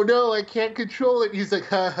like, oh, no, I can't control it. And he's like,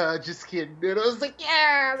 haha, just kidding. And I was like,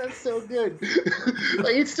 yeah, that's so good.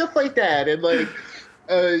 Like, it's stuff like that. And, like,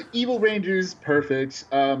 Evil Ranger's perfect.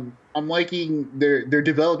 I'm liking they're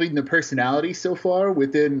developing the personality so far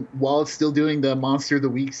while it's still doing the Monster of the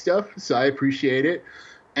Week stuff, so I appreciate it.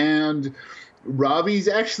 And Robbie's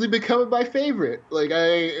actually becoming my favorite. Like,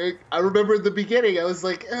 I remember at the beginning, I was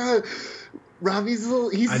like, Robbie's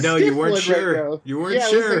he's I know you weren't sure. Right you weren't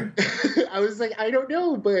sure. I was like, I don't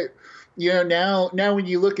know, but you know, now when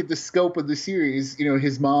you look at the scope of the series, you know,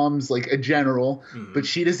 his mom's like a general, but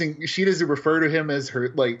she doesn't refer to him as her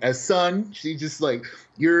like as son. She just like,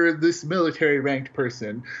 you're this military ranked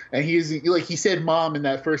person, and he's like, he said mom in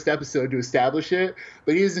that first episode to establish it,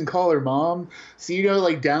 but he doesn't call her mom. So you know,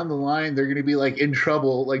 like down the line they're gonna be like in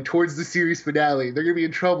trouble, like towards the series finale they're gonna be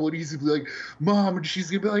in trouble, and he's gonna be like mom, and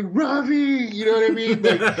she's gonna be like Robbie, you know what I mean?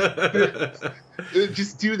 Like,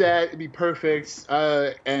 just do that, it'd be perfect.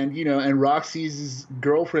 And you know, and Roxy's his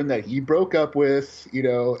girlfriend that he broke up with, you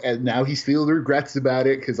know, and now he's feeling regrets about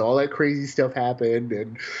it because all that crazy stuff happened,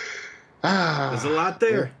 and there's a lot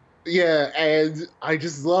there. Yeah, and I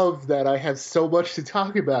just love that I have so much to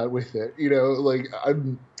talk about with it. You know, like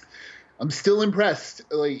I'm still impressed.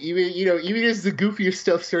 Like even as the goofier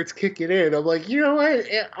stuff starts kicking in, I'm like, you know what?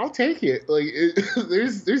 I'll take it. Like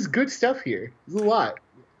there's good stuff here. There's a lot.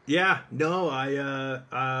 Yeah, no, I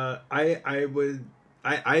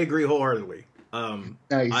agree wholeheartedly.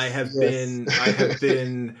 Nice. I have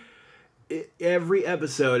been every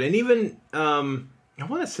episode, and even I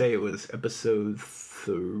want to say it was episode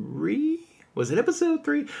 3. Was it episode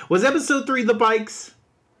 3? Was episode 3 the bikes?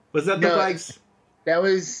 Was that the bikes? That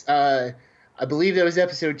was I believe that was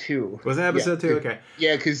episode 2. Was that episode 2? Okay.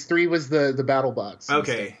 Yeah, because 3 was the battle box.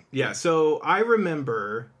 Okay. Yeah. So I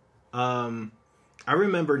remember not.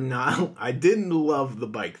 I didn't love the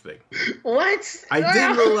bike thing. What? I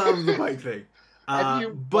didn't love the bike thing. Have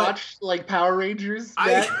you watched like Power Rangers?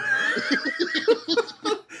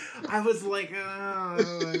 I was like,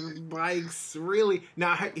 bikes, really?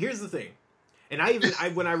 Now, here's the thing.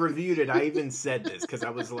 And when I reviewed it, I even said this, because I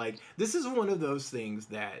was like, this is one of those things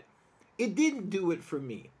that it didn't do it for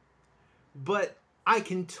me. But I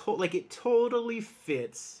can, it totally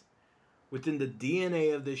fits within the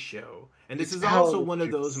DNA of this show. And this is also one of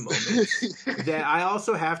those moments that I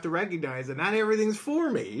also have to recognize that not everything's for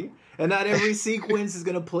me. And not every sequence is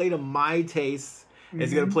going to play to my taste.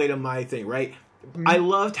 It's going to play to my thing, right? I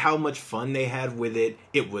loved how much fun they had with it.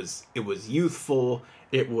 It was youthful.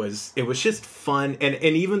 It was just fun. And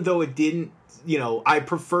even though it didn't, you know, I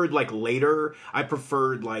preferred like later. I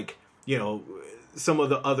preferred like, you know, some of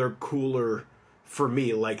the other cooler, for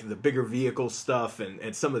me, like the bigger vehicle stuff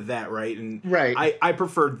and some of that, right? And right. I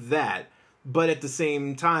preferred that. But at the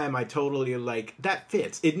same time, I totally like that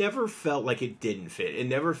fits. It never felt like it didn't fit. It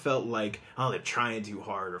never felt like, oh, they're trying too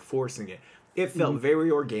hard or forcing it. It felt very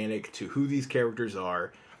organic to who these characters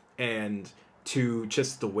are. and to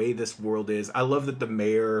just the way this world is. I love that the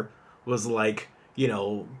mayor was like, you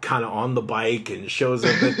know, kind of on the bike and shows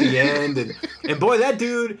up at the end, and boy, that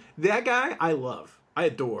guy, I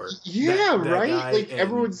adore. Yeah, that right. guy, like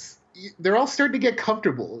they're all starting to get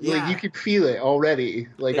comfortable. Yeah. Like you can feel it already.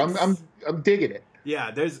 Like I'm digging it.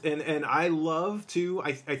 Yeah, and I love too.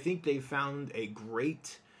 I think they found a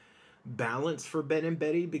great balance for Ben and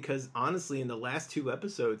Betty, because honestly, in the last 2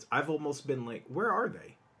 episodes, I've almost been like, where are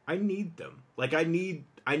they? I need them. Like I need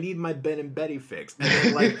my Ben and Betty fix. And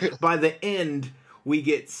then, like by the end, we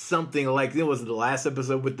get something like, it was the last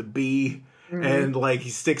episode with the bee. Mm-hmm. And like he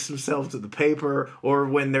sticks himself to the paper, or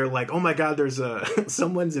when they're like, oh my god, there's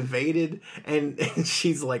someone's invaded, and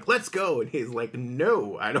she's like, let's go, and he's like,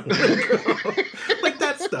 no, I don't want to go. Like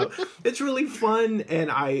that stuff. It's really fun,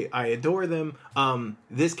 and I adore them.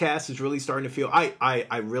 This cast is really starting to feel,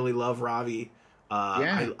 I really love Ravi.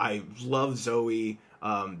 I love Zoe.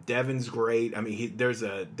 Devin's great. I mean,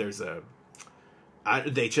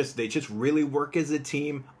 they just really work as a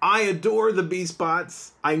team. I adore the B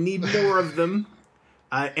spots. I need more of them.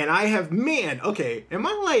 And I have, am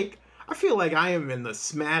I like, I feel like I am in the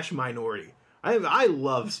Smash minority. I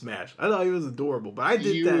love Smash. I thought he was adorable, but I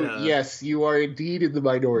did that. Yes, you are indeed in the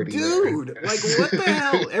minority, dude. Like what the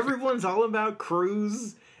hell? Everyone's all about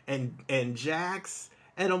Cruz and Jax,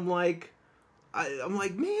 and I'm like,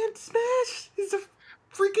 man, Smash. He's a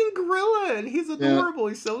freaking gorilla, and he's adorable. Yeah.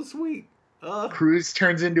 He's so sweet. Cruz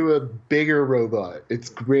turns into a bigger robot. It's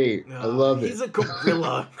great. I love it. He's a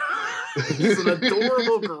gorilla. He's an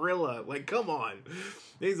adorable gorilla. Like, come on.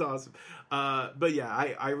 He's awesome. But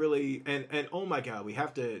yeah, I really, and oh my god, we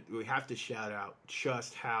have to shout out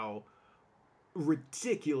just how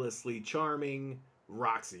ridiculously charming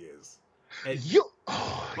Roxy is. And,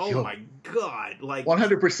 my god, like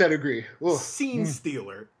 100% agree. Scene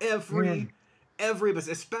stealer. Every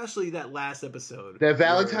episode, especially that last episode, that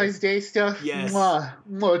Valentine's Day stuff. Yes,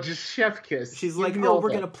 just chef kiss. She's like, we're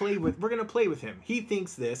gonna play with him. He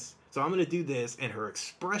thinks this, so I'm gonna do this. And her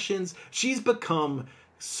expressions, she's become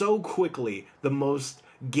so quickly the most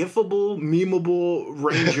gifable, memeable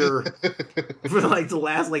ranger for like the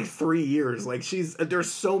last 3 years. Like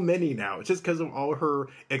there's so many now, just because of all her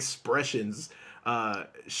expressions.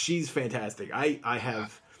 She's fantastic. I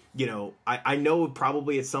have. You know, I know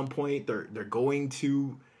probably at some point they're going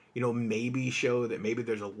to, you know, maybe show that maybe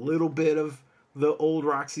there's a little bit of the old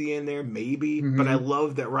Roxy in there, maybe. Mm-hmm. But I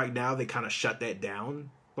love that right now they kind of shut that down.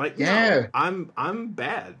 Like, yeah, no, I'm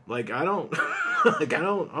bad. Like I don't I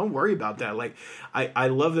don't worry about that. Like I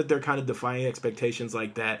love that they're kind of defying expectations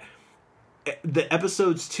like that. The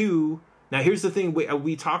episodes too. Now here's the thing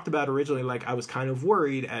we talked about originally. Like I was kind of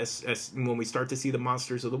worried as when we start to see the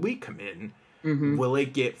monsters of the week come in. Mm-hmm. Will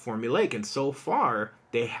it get formulaic? And so far,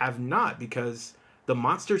 they have not, because the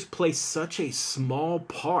monsters play such a small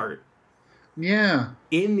part. Yeah.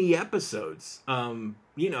 In the episodes,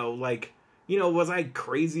 was I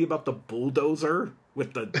crazy about the bulldozer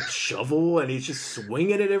with the shovel and he's just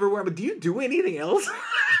swinging it everywhere? But do you do anything else?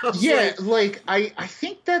 Yeah, I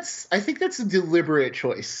think that's a deliberate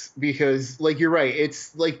choice, because you're right.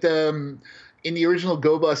 It's like in the original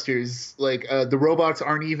Go Busters, the robots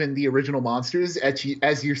aren't even the original monsters,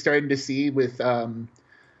 as you're starting to see with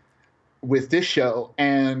this show.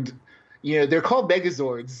 And, they're called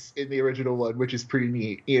Megazords in the original one, which is pretty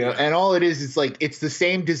neat, and all it is it's the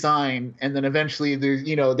same design. And then eventually there's,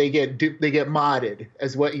 they get modded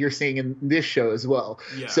as what you're seeing in this show as well.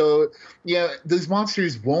 Yeah. So, those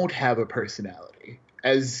monsters won't have a personality.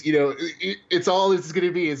 As it's all it's going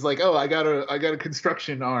to be is I got a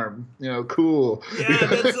construction arm, cool. Yeah,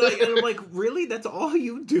 that's and I'm like, really? That's all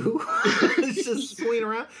you do? It's just swinging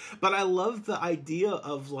around. But I love the idea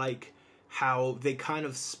of how they kind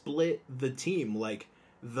of split the team. Like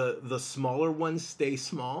the smaller ones stay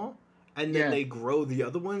small, and then they grow the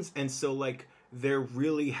other ones, and so they're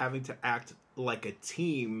really having to act like a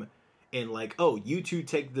team. And you two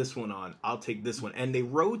take this one on, I'll take this one, and they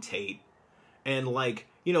rotate. And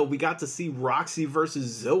we got to see Roxy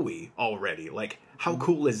versus Zoe already. How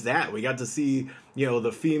cool is that? We got to see,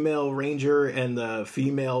 the female ranger and the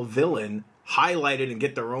female villain highlighted and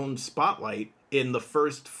get their own spotlight in the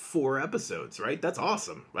first 4 episodes, right? That's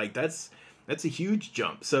awesome. That's a huge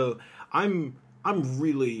jump. So I'm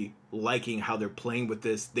really liking how they're playing with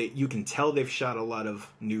this. You can tell they've shot a lot of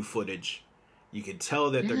new footage. You can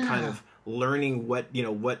tell that they're kind of learning what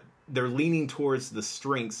they're leaning towards the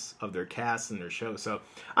strengths of their cast and their show. So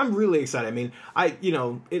I'm really excited. I mean,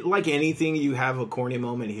 like anything, you have a corny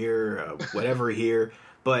moment here, whatever here,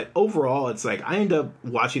 But overall, it's like I end up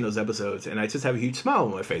watching those episodes and I just have a huge smile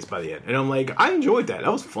on my face by the end. And I'm like, I enjoyed that.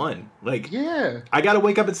 That was fun. Like, yeah, I got to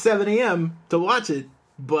wake up at 7 a.m. to watch it,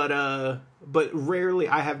 but rarely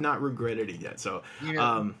I have not regretted it yet. So,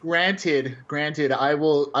 granted, I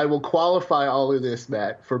will qualify all of this,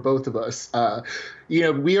 Matt, for both of us.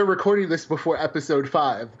 We are recording this before episode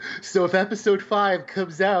 5. So if episode 5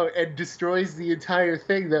 comes out and destroys the entire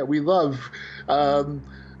thing that we love,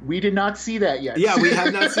 we did not see that yet. Yeah, we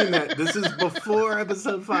have not seen that. This is before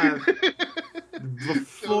episode 5.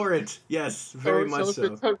 Before it. Yes, very much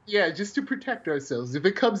so. Just to protect ourselves. If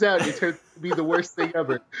it comes out, it turns to be the worst thing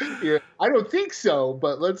ever. Yeah, I don't think so,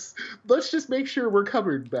 but let's just make sure we're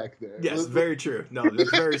covered back there. Yes, very true. No, that's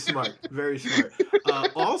very smart. Very smart.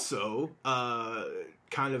 Also,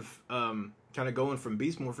 kind of going from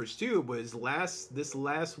Beast Morphers 2 was this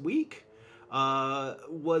last week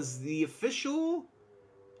was the official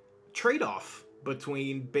trade-off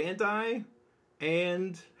between Bandai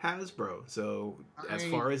and Hasbro. So as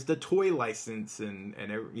far as the toy license and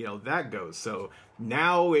that goes, so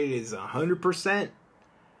now it is 100%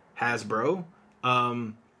 Hasbro.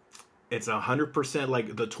 It's 100%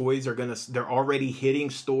 like the toys they're already hitting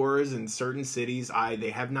stores in certain cities.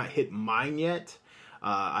 They have not hit mine yet.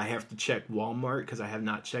 I have to check Walmart because I have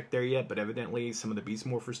not checked there yet, but evidently some of the Beast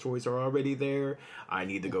Morphers toys are already there. I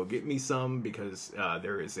need to go get me some because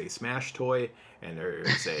there is a Smash toy and there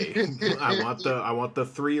is I want the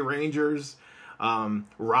 3 Rangers,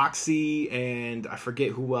 Roxy, and I forget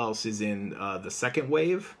who else is in the second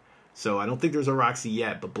wave. So I don't think there's a Roxy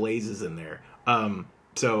yet, but Blaze is in there.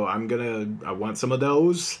 So I want some of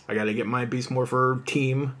those. I got to get my Beast Morpher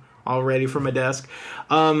team all ready for my desk.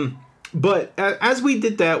 But as we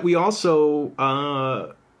did that, we also...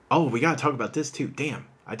 we got to talk about this too. Damn,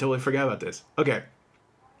 I totally forgot about this. Okay.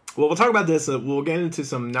 Well, we'll talk about this. We'll get into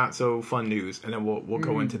some not so fun news, and then we'll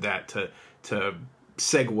go into that to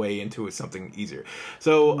segue into something easier.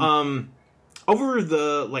 So, over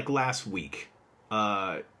the last week,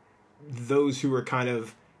 those who were kind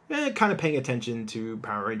of paying attention to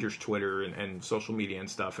Power Rangers Twitter and social media and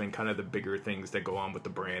stuff, and kind of the bigger things that go on with the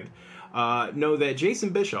brand, know that Jason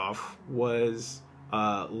Bischoff was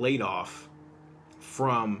laid off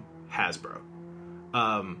from Hasbro.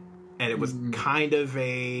 And it was it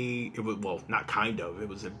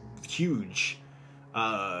was a huge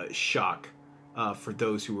shock for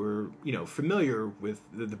those who were, familiar with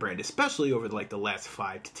the brand, especially over the last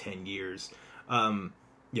 5 to 10 years.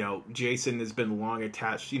 Jason has been long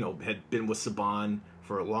attached, had been with Saban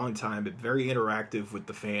for a long time, but very interactive with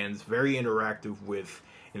the fans, very interactive with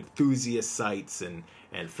enthusiast sites and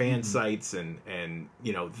fan sites and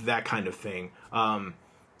that kind of thing.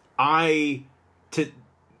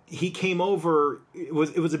 He came over. It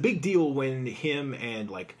was a big deal when him and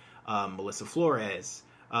Melissa Flores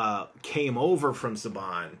came over from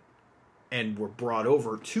Saban and were brought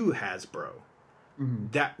over to Hasbro.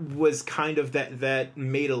 That was kind of that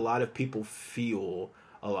made a lot of people feel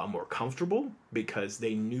a lot more comfortable because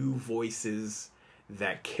they knew voices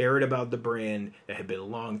that cared about the brand, that had been a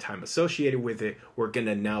long time associated with it, were going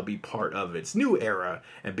to now be part of its new era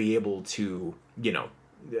and be able to,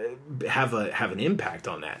 have an impact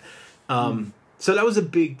on that. So that was a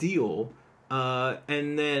big deal.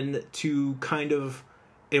 And then to kind of,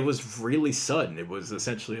 it was really sudden. It was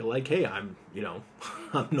essentially like, hey, I'm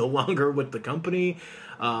no longer with the company.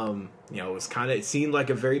 It seemed like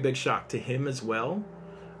a very big shock to him as well.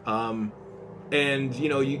 And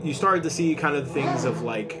you started to see kind of things of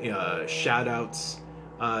shout outs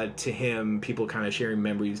to him, people kind of sharing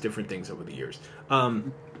memories, different things over the years.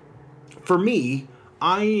 For me,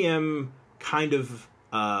 I am kind of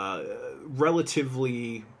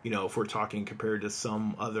relatively, if we're talking compared to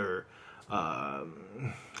some other,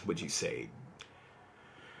 would you say,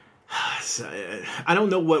 I don't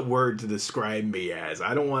know what word to describe me as.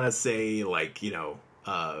 I don't want to say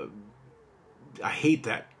I hate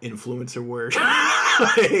that influencer word.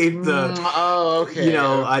 I hate the. Okay.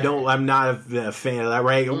 I'm not a fan of that.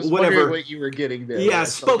 Right? I was whatever. What you were getting there. Yeah,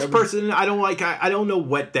 spokesperson. I don't like. I don't know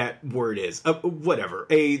what that word is. Whatever.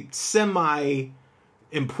 A semi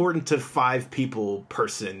important to 5 people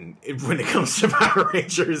person when it comes to Power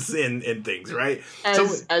Rangers and things, right?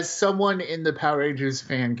 As someone in the Power Rangers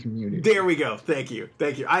fan community. There we go. Thank you.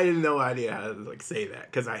 I had no idea how to say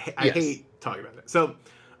that because I hate talking about that. So,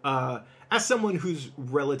 as someone who's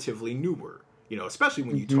relatively newer, especially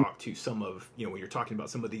when you talk to some of, when you're talking about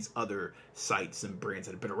some of these other sites and brands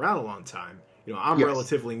that have been around a long time, I'm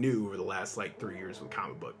relatively new over the last 3 years with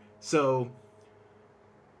comic book. So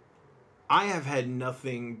I have had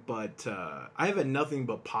nothing but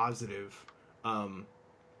positive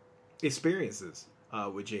experiences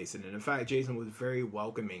with Jason, and in fact, Jason was very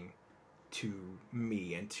welcoming to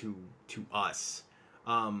me and to us.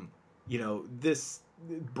 This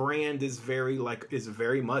brand is very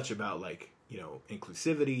much about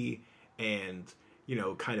inclusivity and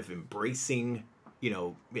kind of embracing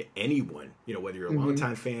anyone, whether you're a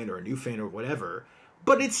longtime fan or a new fan or whatever.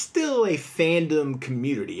 But it's still a fandom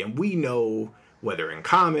community, and we know, whether in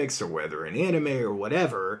comics or whether in anime or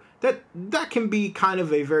whatever, that can be kind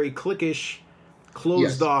of a very cliquish,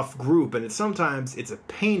 closed off group, and sometimes it's a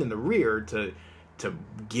pain in the rear to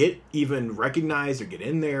get even recognized or get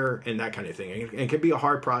in there and that kind of thing. And it can be a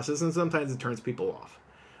hard process, and sometimes it turns people off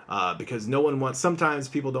because sometimes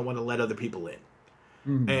people don't want to let other people in.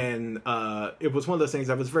 And it was one of those things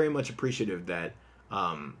I was very much appreciative that,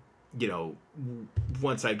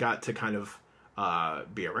 once I got to kind of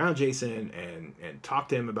be around Jason and talk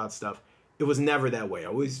to him about stuff, it was never that way. I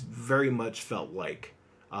always very much felt like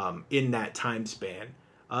in that time span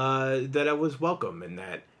that I was welcome, and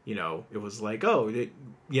that it was like, you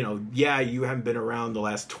haven't been around the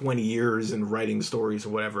last 20 years and writing stories or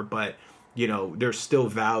whatever, but there's still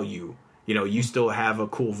value. You still have a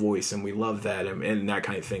cool voice, and we love that, and that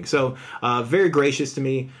kind of thing. So very gracious to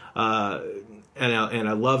me, and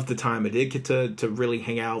I loved the time I did get to really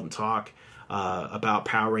hang out and talk about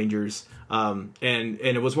Power Rangers. And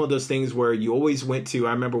it was one of those things where you always went to.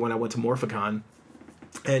 I remember when I went to Morphicon,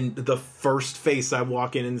 and the first face I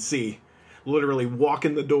walk in and see, literally walk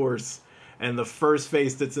in the doors, and the first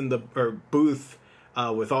face that's in the booth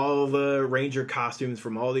with all the Ranger costumes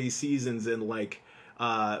from all these seasons, and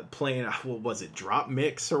playing, what was it, Drop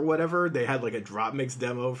Mix or whatever? They had a Drop Mix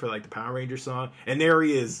demo for the Power Ranger song, and there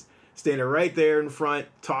he is, standing right there in front,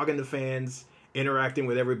 talking to fans, interacting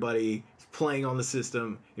with everybody, playing on the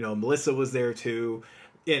system. Melissa was there too,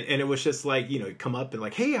 and it was just come up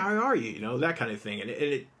and hey, how are you? That kind of thing, and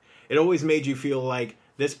it always made you feel like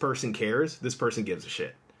this person cares, this person gives a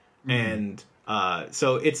shit. And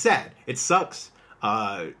so it's sad, it sucks,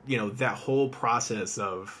 that whole process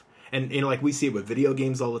of. And we see it with video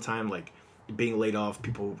games all the time, being laid off,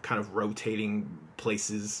 people kind of rotating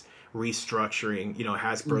places, restructuring.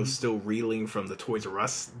 Hasbro's still reeling from the Toys R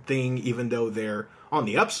Us thing, even though they're on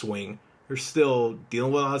the upswing. They're still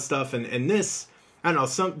dealing with a lot of stuff. And this, I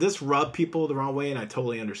don't know, this rubbed people the wrong way, and I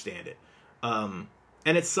totally understand it. And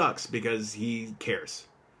it sucks because he cares.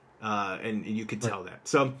 And you could tell that.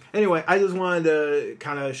 So anyway, I just wanted to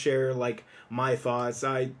kind of share my thoughts.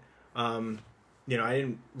 I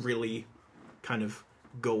didn't really kind of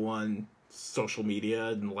go on social media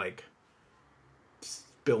and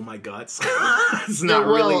spill my guts. It's not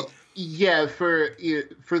really. Yeah, for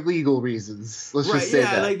legal reasons. Let's just say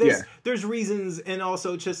that. There's reasons, and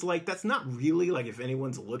also just that's not really if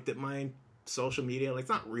anyone's looked at my social media, it's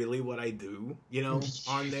not really what I do,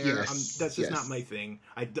 on there. That's just not my thing.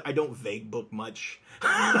 I don't vague book much.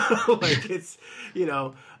 It's, if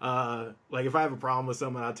I have a problem with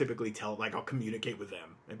someone, I'll typically I'll communicate with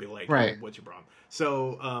them and be like, right. What's your problem?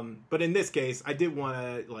 So, but in this case, I did want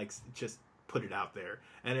to just put it out there,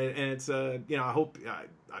 and it's I hope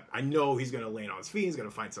I know he's going to land on his feet. He's going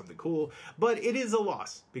to find something cool, but it is a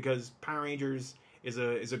loss because Power Rangers is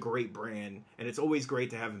a great brand, and it's always great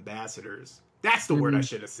to have ambassadors. That's the word I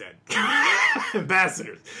should have said.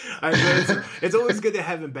 Ambassadors. It's always good to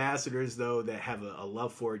have ambassadors, though, that have a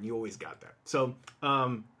love for it, and you always got that. So,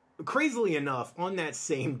 crazily enough, on that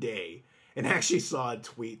same day, and I actually saw a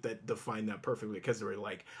tweet that defined that perfectly, because they were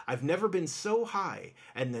like, I've never been so high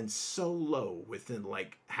and then so low within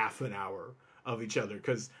half an hour of each other,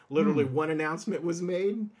 because literally one announcement was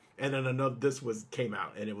made, and then another came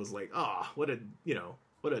out, and it was what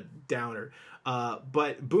a downer.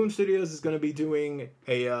 But Boom Studios is going to be doing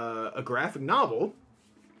a graphic novel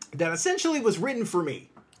that essentially was written for me.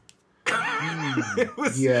 It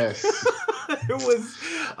was, yes. It was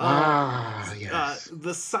yes.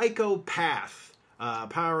 The Psychopath,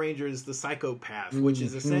 Power Rangers The Psychopath, which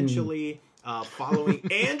is essentially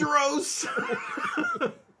following Andros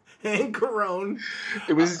and Corone.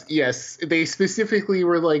 It was, yes. They specifically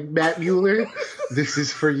were like, Matt Mueller, this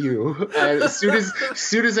is for you. And as soon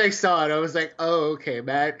as I saw it, I was like, oh, okay,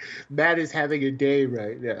 Matt is having a day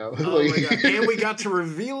right now. Oh my God. And we got to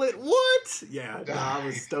reveal it. What? Yeah, I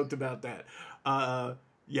was stoked about that.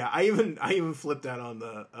 Yeah, I even flipped out on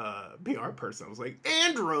the PR person. I was like,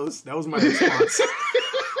 Andros. That was my response.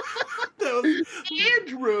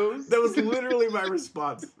 Andros. That was literally my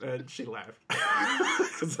response, and she laughed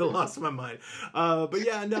because I lost my mind. But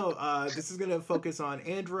yeah, no. This is gonna focus on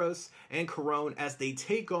Andros and Corone as they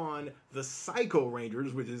take on the Psycho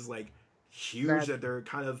Rangers, which is huge that they're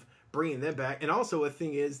kind of bringing them back. And also, a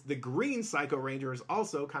thing is, the Green Psycho Ranger is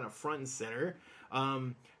also kind of front and center.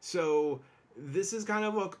 So this is kind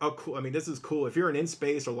of a cool. I mean, this is cool. If you're an In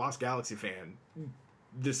Space or Lost Galaxy fan,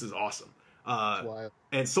 this is awesome. Wild.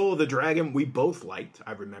 And Soul of the Dragon, we both liked.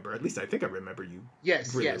 I remember, at least I think I remember you.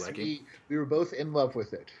 Yes, really yes, liking. we were both in love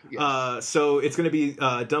with it. Yes. So it's going to be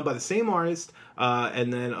done by the same artist,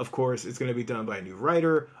 and then of course it's going to be done by a new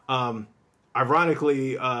writer.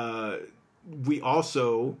 Ironically, we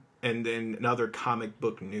also, and then another comic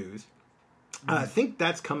book news. I think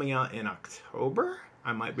that's coming out in October.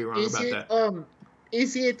 I might be wrong about that.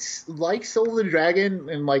 Is it like Soul of the Dragon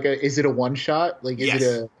and like is it a one shot? Like is it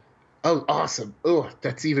a? Oh, awesome! Oh,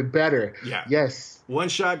 that's even better. Yeah. Yes. One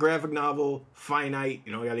shot graphic novel, finite.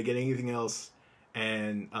 You don't got to get anything else.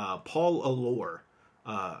 And Paul Allor,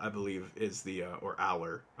 I believe, is the or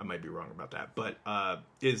Aller. I might be wrong about that, but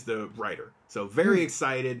is the writer. So very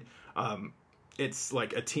excited. It's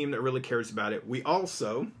like a team that really cares about it. We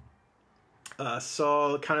also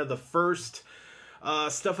saw kind of the first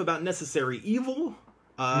stuff about Necessary Evil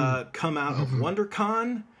come out of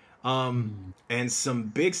WonderCon. And some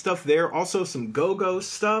big stuff there. Also some Go-Go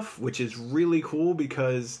stuff, which is really cool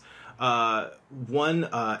because and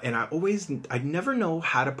I never know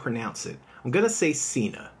how to pronounce it. I'm gonna say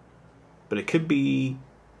Cena, but it could be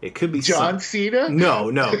John Cena. No,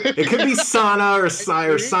 it could be Sana or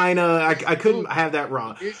Sina. I couldn't have that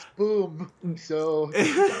wrong. It's boom. So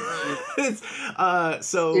it's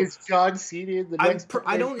is John Cena in the next?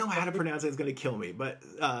 I don't know how to pronounce it. It's gonna kill me, but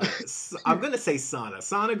I'm gonna say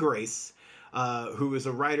Sana Grace, who is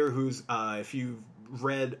a writer who's if you've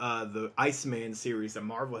read the Iceman series that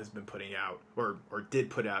Marvel has been putting out or did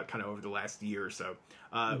put out kind of over the last year or so.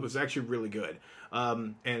 It was actually really good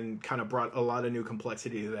and kind of brought a lot of new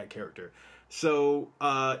complexity to that character. So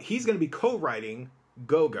he's going to be co-writing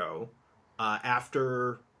Go-Go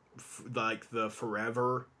after like the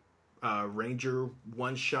Forever Ranger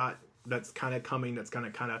one-shot that's kind of coming. That's going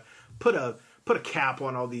to kind of put a cap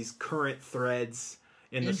on all these current threads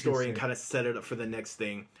in the story and kind of set it up for the next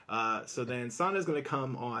thing. So then Sana's going to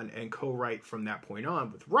come on and co-write from that point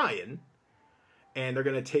on with Ryan, and they're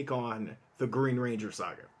going to take on the Green Ranger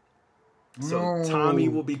saga. So Tommy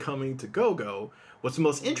will be coming to Go-Go. What's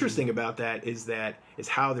most interesting about that is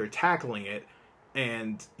how they're tackling it.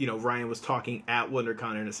 And, Ryan was talking at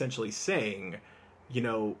WonderCon and essentially saying,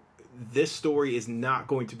 this story is not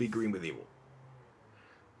going to be Green with Evil.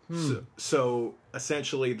 So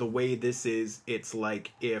essentially the way this is, it's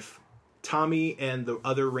like if Tommy and the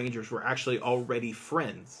other Rangers were actually already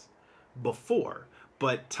friends before,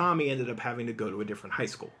 but Tommy ended up having to go to a different high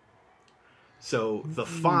school. So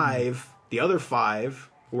the other five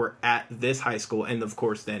were at this high school and of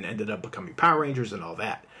course then ended up becoming Power Rangers and all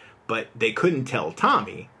that. But they couldn't tell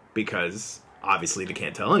Tommy because obviously they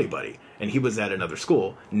can't tell anybody. And he was at another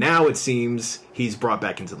school. Now it seems he's brought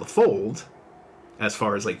back into the fold as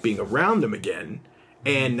far as like being around them again.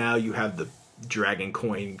 And now you have the Dragon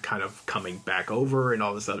Coin kind of coming back over and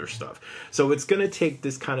all this other stuff. So it's going to take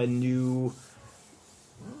this kind of new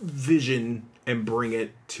vision and bring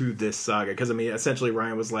it to this saga. Because, essentially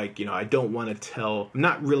Ryan was like, I don't want to I'm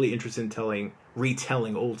not really interested in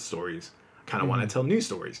retelling old stories. I kind of want to tell new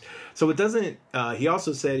stories. So it doesn't, he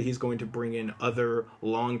also said he's going to bring in other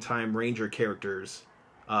longtime Ranger characters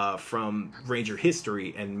from Ranger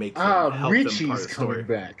history and make them help Richie's them part of the story. Coming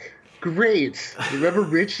back. Great. Remember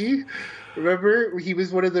Richie? Remember he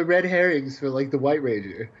was one of the red herrings for like the White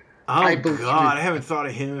Ranger. Oh God, I haven't thought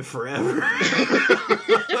of him in forever.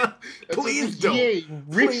 Please don't. Yay,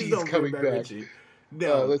 Richie's Please don't coming back back. Richie.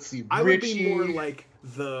 No, let's see. I would be Richie. more like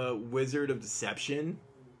the Wizard of Deception.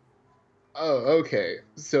 Oh, okay.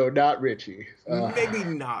 So not Richie. Maybe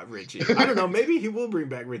not Richie. I don't know. Maybe he will bring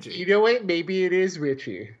back Richie. You know what? Maybe it is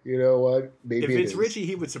Richie. You know what? Maybe if it's is. Richie,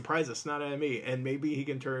 he would surprise us, not at me, and maybe he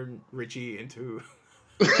can turn Richie into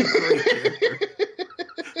a great character.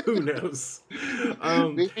 Who knows?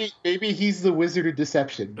 Maybe he's the Wizard of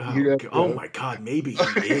Deception. Oh my God, maybe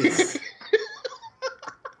he is.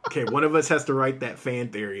 Okay, one of us has to write that fan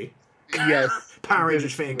theory. Yes. Power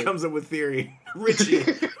Rangers fan comes up with theory.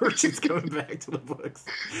 Richie's coming back to the books.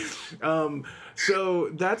 So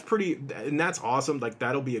that's and that's awesome. Like,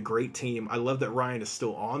 that'll be a great team. I love that Ryan is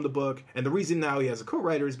still on the book. And the reason now he has a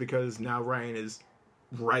co-writer is because now Ryan is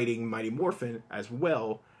writing Mighty Morphin as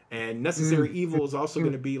well. And Necessary Evil is also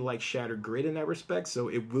going to be like Shattered Grid in that respect. So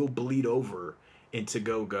it will bleed over into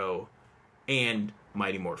Go-Go and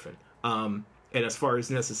Mighty Morphin. And as far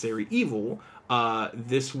as Necessary Evil,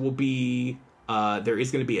 this will be... there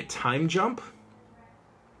is going to be a time jump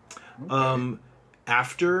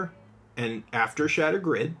after Shattered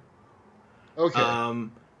Grid. Okay.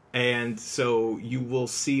 And so you will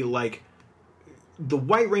see, like, the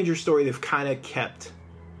White Ranger story they've kind of kept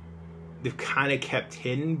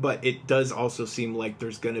hidden, but it does also seem like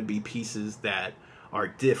there's going to be pieces that are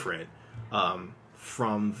different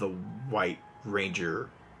from the White Ranger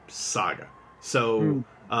saga. So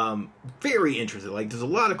very interested. Like, there's a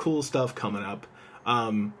lot of cool stuff coming up,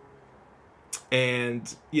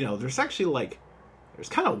 and you know, there's actually like there's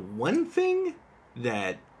kind of one thing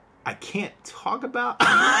that I can't talk about.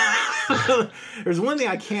 There's one thing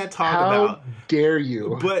I can't talk about. How dare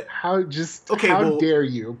you? But how dare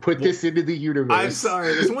you put this into the universe? I'm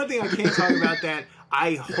sorry. There's one thing I can't talk about that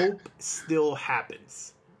I hope still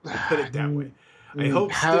happens. I'll put it that way. I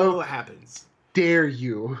hope still happens. Dare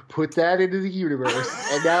you put that into the universe?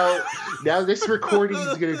 And now this recording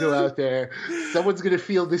is gonna go out there. Someone's gonna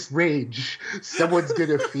feel this rage. Someone's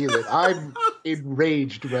gonna feel it. I'm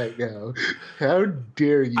enraged right now. How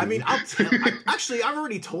dare you? I mean, actually, I've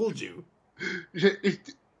already told you.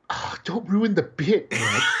 Don't ruin the bit,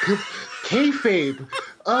 man. Kayfabe.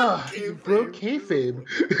 You broke kayfabe.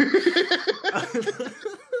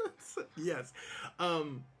 Yes.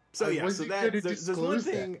 So yeah, so there's one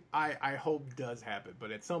thing I hope does happen,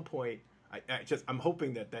 but at some point, I'm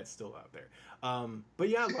hoping that's still out there. But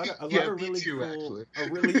yeah, a lot of really cool.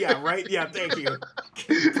 Really, yeah, right, yeah. Thank you.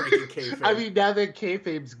 Breaking kayfabe. I mean, now that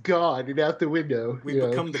kayfabe's gone and out the window, we've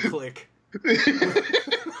become the Click.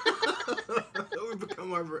 We've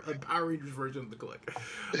become a Power Rangers version of the Click.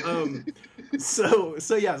 So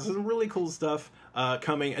yeah, some really cool stuff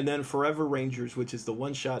coming, and then Forever Rangers, which is the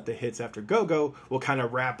one shot that hits after Go-Go, will kind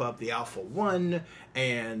of wrap up the Alpha 1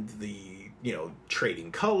 and the, you know,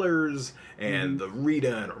 trading colors and the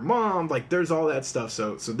Rita and her mom. Like, there's all that stuff.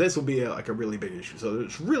 So this will be a really big issue. So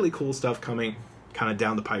there's really cool stuff coming kind of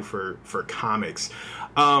down the pipe for comics.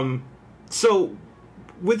 So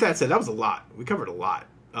with that said, that was a lot. We covered a lot.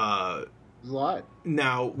 A lot.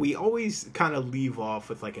 Now, we always kind of leave off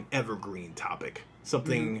with like an evergreen topic,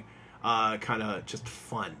 something kind of just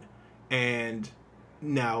fun. And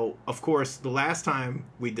now, of course, the last time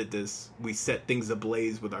we did this, we set things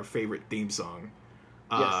ablaze with our favorite theme song.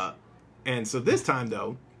 Yes. And so this time,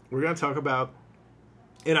 though, we're going to talk about,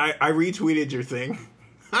 and I retweeted your thing.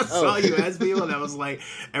 I saw you ask people, and I was like,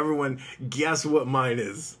 everyone, guess what mine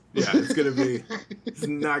is. Yeah, it's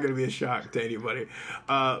not going to be a shock to anybody.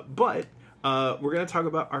 But we're going to talk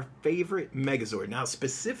about our favorite Megazord. Now,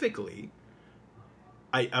 specifically,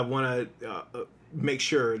 I want to make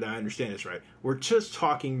sure that I understand this right. We're just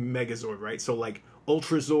talking Megazord, right? So, like,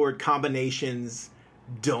 Ultrazord combinations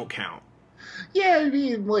don't count. Yeah, I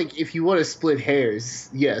mean, like, if you want to split hairs,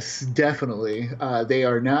 yes, definitely. They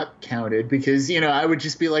are not counted because, you know, I would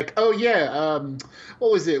just be like, oh, yeah,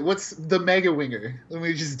 what was it? What's the Mega Winger? Let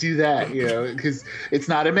me just do that, you know, because it's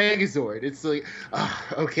not a Megazord. It's like,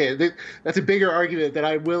 okay, that's a bigger argument that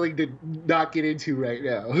I'm willing to not get into right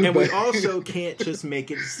now. And we also can't just make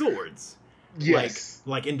it Zords. Yes.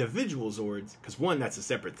 Like individual Zords, because one, that's a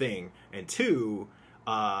separate thing, and two,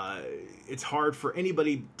 it's hard for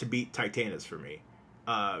anybody to beat Titanus for me,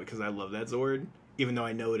 because I love that Zord, even though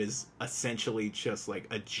I know it is essentially just like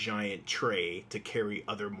a giant tray to carry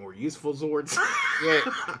other more useful Zords. Yeah,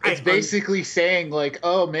 it's basically saying like,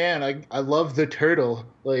 oh man, I love the turtle.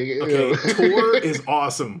 Like, okay, Tor is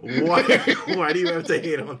awesome. Why do you have to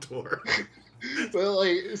hate on Tor? Well,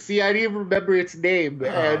 like, see, I didn't even remember its name,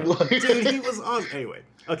 and like, dude, he was awesome. Anyway.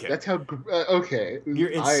 Okay. That's how. Okay.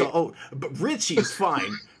 You're but Richie's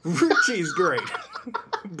fine. Richie's great.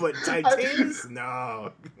 But Titanus,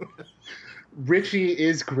 no. Richie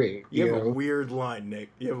is great. You have a weird line, Nick.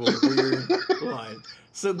 You have a weird line.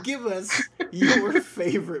 So give us your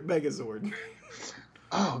favorite Megazord.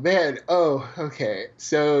 Oh man. Oh, okay.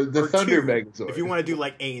 So the Thunder Megazord. If you want to do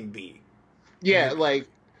like A and B. Yeah, like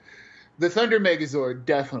the Thunder Megazord,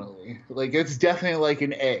 definitely. Like, it's definitely like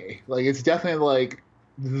an A. Like, it's definitely like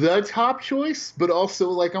the top choice, but also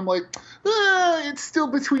like I'm like, it's still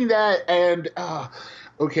between that and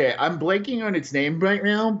okay, I'm blanking on its name right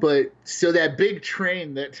now, but so that big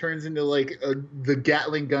train that turns into like the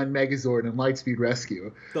Gatling gun Megazord in Lightspeed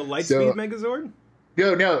Rescue. The Lightspeed Megazord?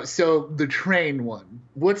 No. So the train one.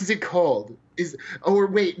 What is it called?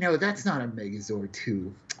 Wait, no, that's not a Megazord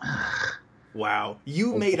 2. Wow,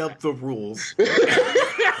 you made up the rules.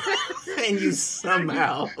 And you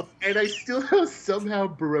somehow... And I still somehow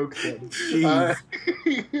broke them.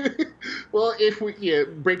 Well, if we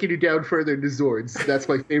breaking it down further into Zords, that's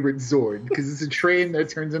my favorite Zord, because it's a train that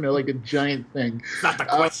turns into like a giant thing. Not the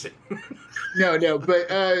question. No,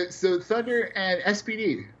 but so Thunder and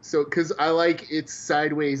SPD. So, because I like its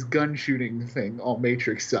sideways gun shooting thing, all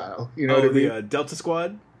Matrix style. You know what I mean? The Delta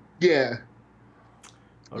Squad? Yeah.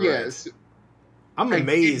 All yes. Right. I'm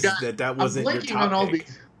amazed that wasn't your top pick.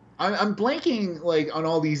 I'm blanking like on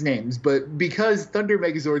all these names, but because Thunder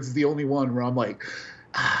Megazords is the only one where I'm like,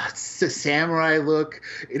 it's a samurai look.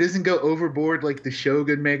 It doesn't go overboard like the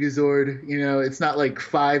Shogun Megazord. You know, it's not like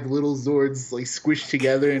 5 little Zords like squished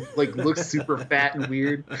together and like looks super fat and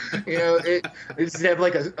weird. You know, it doesn't have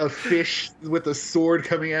like a fish with a sword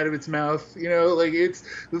coming out of its mouth. You know, like it's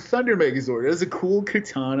the Thunder Megazord. It has a cool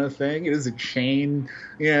katana thing. It has a chain.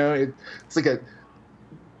 You know, it's like a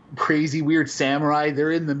crazy weird samurai.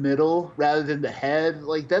 They're in the middle rather than the head.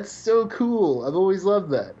 Like that's so cool. I've always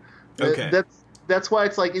loved that. Okay. That's why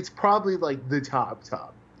it's like it's probably like the top.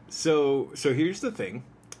 So here's the thing.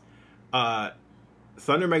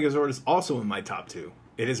 Thunder Megazord is also in my top 2.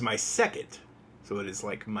 It is my second, so it is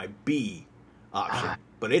like my B option.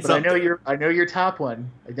 But it's. But I know your top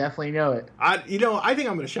one. I definitely know it. I think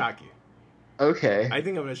I'm gonna shock you. Okay. I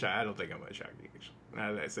think I'm gonna shock. I don't think I'm gonna shock you.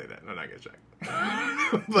 Now that I say that, I'm not gonna shock.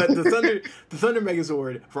 But the Thunder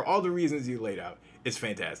Megazord, for all the reasons you laid out, is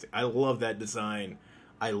fantastic. I love that design.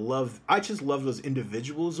 I just love those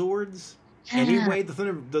individual Zords. Yeah. Anyway, the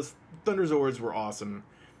Thunder Zords were awesome,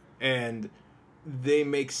 and they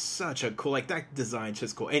make such a cool, like that design's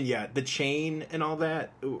just cool. And yeah, the chain and all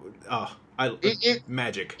that,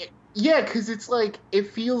 magic. Yeah, because it's like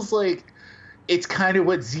it feels like it's kind of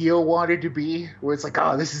what Zeo wanted to be, where it's like,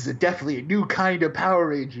 oh, this is definitely a new kind of Power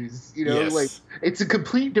Rangers. You know, yes. Like it's a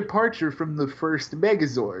complete departure from the first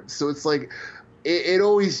Megazord. So it's like it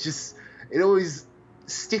always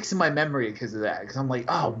sticks in my memory because of that, because I'm like,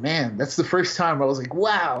 oh man, that's the first time where I was like,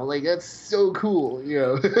 wow, like that's so cool, you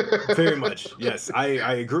know. Very much, yes. I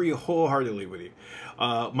agree wholeheartedly with you.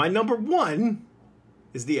 My number 1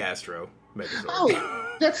 is the Astro Megazord.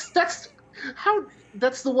 Oh,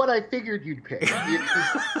 that's the one I figured you'd pick,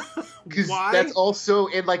 because that's also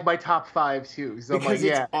in like my top 5 too. So because I'm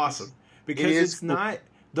like, it's awesome, because it's not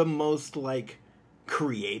the most like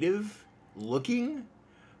creative looking,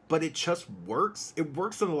 but it just works. It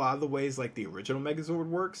works in a lot of the ways like the original Megazord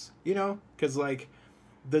works, you know? Because, like,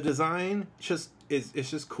 the design it's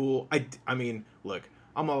just cool. I mean, look,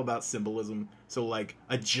 I'm all about symbolism. So, like,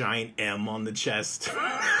 a giant M on the chest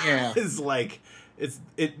is, like,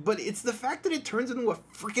 but it's the fact that it turns into a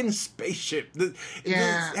freaking spaceship. It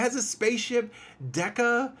has a spaceship,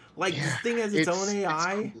 Deca, like, this thing has its own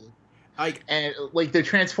AI. Cool. And like the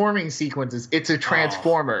transforming sequences, it's a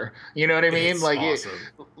transformer. You know what I mean? Like awesome.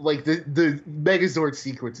 The Megazord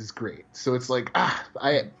sequence is great. So it's like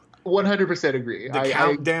I 100% agree. The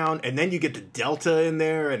countdown, and then you get the Delta in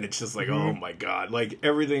there, and it's just like, oh my god, like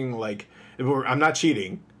everything. Like I'm not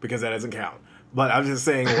cheating because that doesn't count, but I'm just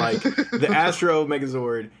saying like the Astro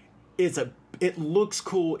Megazord, it looks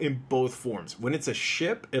cool in both forms. When it's a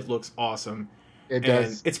ship, it looks awesome. It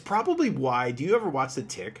does. It's probably why. Do you ever watch The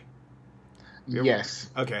Tick? Yes.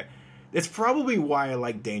 Okay. It's probably why I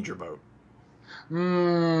like Danger Boat.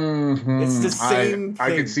 Mm-hmm. It's the same thing.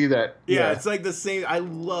 I can see that. Yeah, it's like the same. I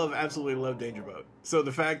absolutely love Danger Boat. So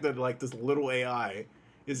the fact that like this little AI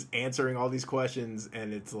is answering all these questions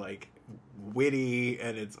and it's like witty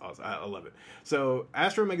and it's awesome. I love it. So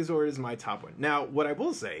Astro Megazord is my top one. Now, what I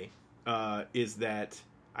will say is that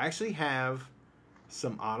I actually have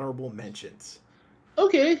some honorable mentions.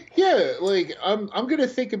 Okay, yeah, like I'm gonna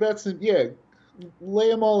think about some. Yeah, lay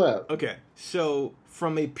them all out. Okay, so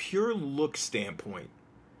from a pure look standpoint,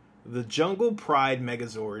 the Jungle Pride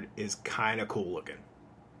Megazord is kind of cool looking.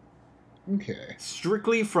 Okay.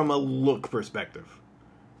 Strictly from a look perspective,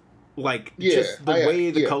 like just the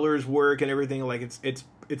way the colors work and everything, like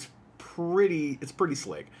it's pretty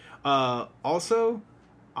slick. Also,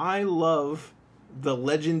 I love the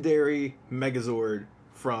legendary Megazord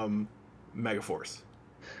from Megaforce.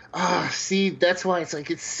 See, that's why it's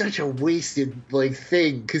like it's such a wasted like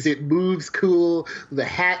thing, because it moves cool. The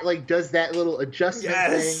hat like does that little adjustment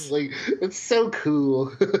thing. Like it's so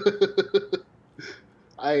cool.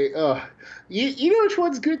 You know which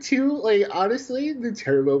one's good too? Like honestly, the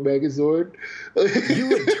Turbo Megazord.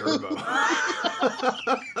 You and Turbo.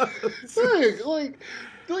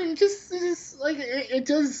 Like just like it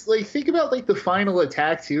does. Like think about like the final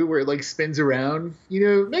attack too, where it like spins around. You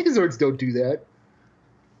know, Megazords don't do that.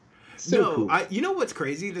 So cool. You know what's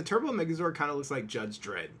crazy? The Turbo Megazord kind of looks like Judge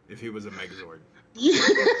Dredd if he was a Megazord. Yeah.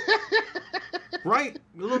 Right?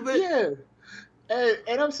 A little bit? Yeah.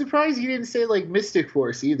 And I'm surprised you didn't say, like, Mystic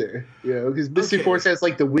Force either. You know, because Mystic Force has,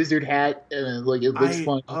 like, the wizard hat, and, like, it looks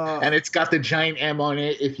fun. And it's got the giant M on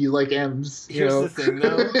it if you like M's. Here's the thing,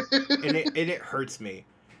 though. and it hurts me.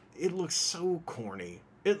 It looks so corny.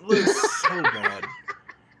 It looks so bad.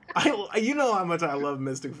 You know how much I love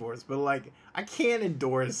Mystic Force, but like I can't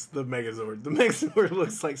endorse the Megazord. The Megazord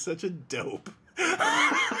looks like such a dope.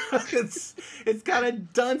 It's got a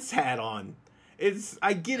dunce hat on.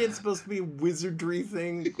 I get it's supposed to be a wizardry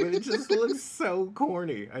thing, but it just looks so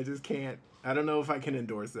corny. I just can't. I don't know if I can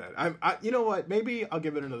endorse that. You know what? Maybe I'll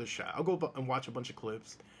give it another shot. I'll go and watch a bunch of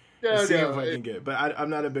clips and see if I can get it. But I'm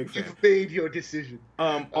not a big fan. You've made your decision.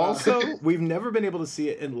 Also, we've never been able to see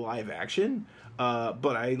it in live action,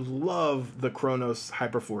 but I love the Kronos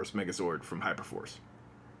Hyperforce Megazord from Hyperforce.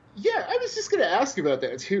 Yeah, I was just going to ask about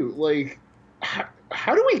that, too. Like,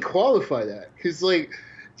 how do we qualify that? Because, like,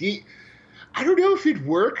 I don't know if it'd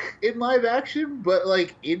work in live action, but,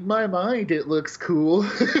 like, in my mind, it looks cool.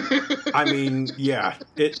 I mean, yeah,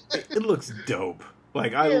 it looks dope.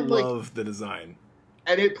 Like, I love the design.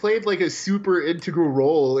 And it played, like, a super integral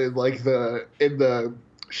role in, like, the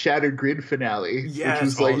Shattered Grid finale. Yes, which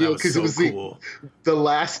was, like, because so it was cool. the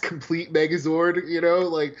last complete Megazord,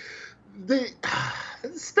 like,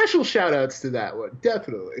 special shout-outs to that one,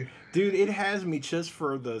 definitely. Dude, it has me just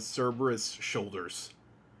for the Cerberus shoulders.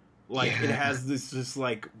 Like, It has this just,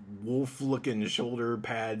 like, wolf-looking shoulder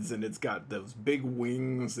pads, and it's got those big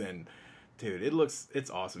wings, and, dude, it's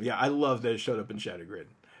awesome. Yeah, I love that it showed up in Shattered Grid.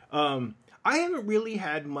 I haven't really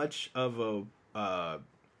had much of I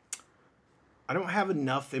don't have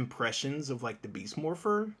enough impressions of, like, the Beast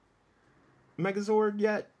Morpher Megazord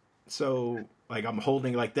yet, so, like, I'm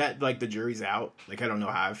holding, like, that, like, the jury's out. Like, I don't know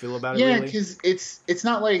how I feel about it, really. Yeah, because it's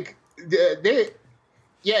not like,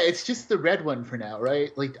 it's just the red one for now,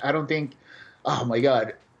 right? Like, I don't think, oh my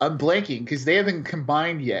god, I'm blanking, because they haven't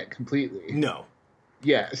combined yet completely. No.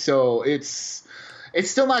 Yeah, so it's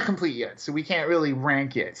still not complete yet, so we can't really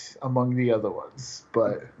rank it among the other ones,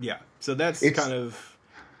 but... Yeah, so that's kind of...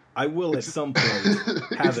 I will at some point have an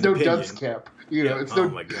opinion. It's no dunce cap. Oh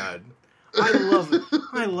my god. I love it.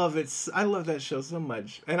 I love it. I love that show so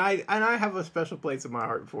much. And I have a special place in my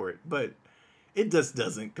heart for it, but it just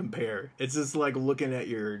doesn't compare. It's just like looking at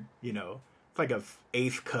your, it's like a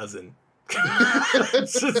eighth cousin.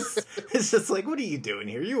 It's just like, what are you doing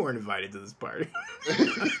here? You weren't invited to this party.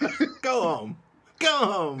 Go home. Go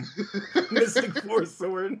home. Mystic Force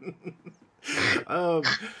Sword.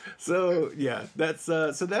 So yeah, that's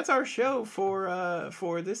our show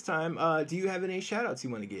for this time. Do you have any shout outs you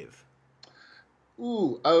want to give?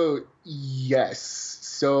 Yes.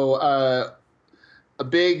 So a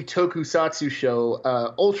big tokusatsu show,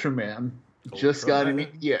 Ultraman, just got an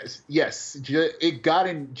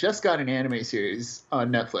anime series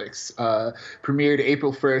on Netflix. Premiered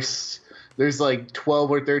April 1st. There's like 12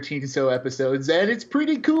 or 13 so episodes, and it's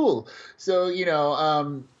pretty cool. So,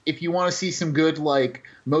 if you want to see some good, like,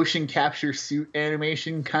 motion capture suit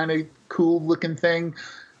animation, kind of cool looking thing,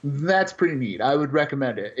 that's pretty neat. I would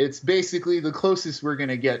recommend it. It's basically the closest we're going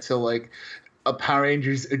to get to, like, a Power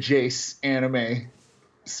Rangers adjacent anime.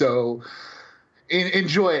 So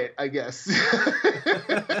enjoy it, I guess.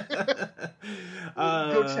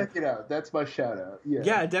 Go check it out. That's my shout out.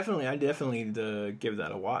 Yeah, definitely. I definitely need to give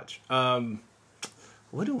that a watch.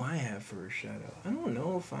 What do I have for a shout out? I don't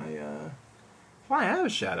know if I have a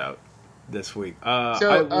shout out this week. I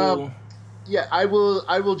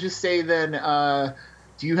will just say then,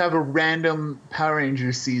 do you have a random Power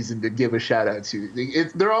Rangers season to give a shout out to?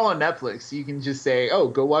 They're all on Netflix. So you can just say, oh,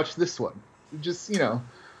 go watch this one. Just,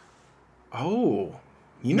 Oh,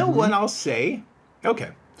 you know what I'll say?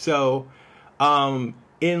 Okay. So, in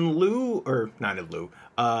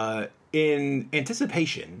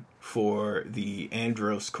anticipation for the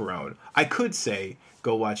Andros Corone, I could say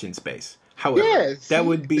go watch In Space. However, that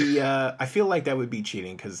would be, I feel like that would be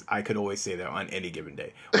cheating because I could always say that on any given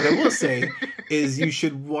day. What I will say is you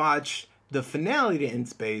should watch the finale to In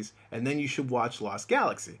Space, and then you should watch Lost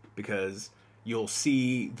Galaxy, because you'll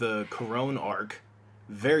see the Corone arc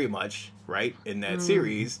very much, right, in that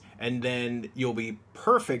series, and then you'll be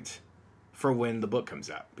perfect for when the book comes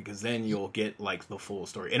out, because then you'll get, like, the full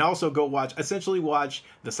story. And also go watch the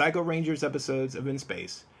Psycho Rangers episodes of In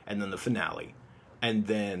Space, and then the finale, and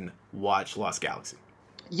then watch Lost Galaxy.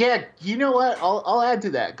 Yeah, you know what? I'll add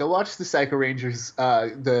to that. Go watch the Psycho Rangers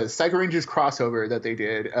crossover that they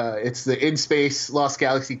did. It's the In Space Lost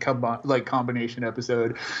Galaxy combination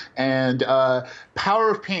episode, and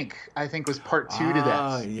Power of Pink, I think, was part 2 to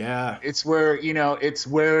that. Yeah. It's where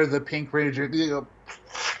the Pink Ranger,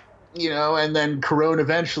 and then Corone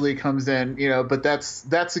eventually comes in, but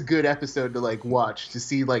that's a good episode to, like, watch to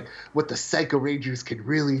see, like, what the Psycho Rangers can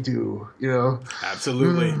really do,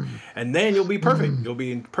 Absolutely. And then you'll be perfect. You'll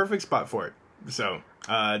be in perfect spot for it. So,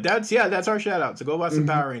 that's our shout out. So go watch some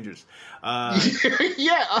Power Rangers.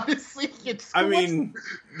 Yeah, honestly,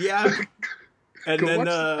 yeah. And Go then,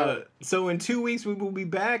 watch so in 2 weeks, we will be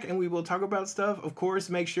back and we will talk about stuff. Of course,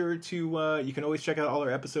 make sure to, you can always check out all our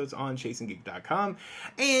episodes on chasinggeek.com.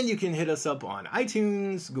 And you can hit us up on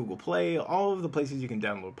iTunes, Google Play, all of the places you can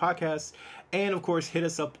download podcasts. And of course, hit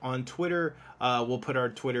us up on Twitter. We'll put our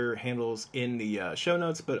Twitter handles in the show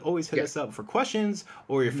notes, but always hit us up for questions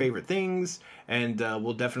or your favorite things. And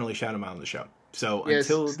we'll definitely shout them out on the show. So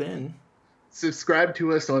until then. Subscribe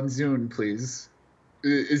to us on Zune, please.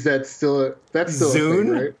 Is that still that's still Zune? a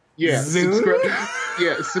thing, right? Yeah.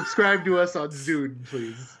 Zune? Subscribe to us on Zune,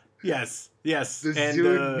 please. Yes. The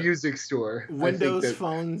Zune music store. Windows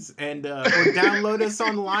phones and or download us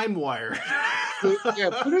on LimeWire.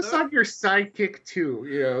 Put us on your Sidekick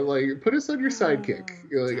too. Put us on your Sidekick.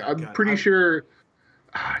 I'm pretty sure.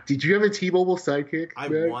 Did you have a T-Mobile Sidekick? I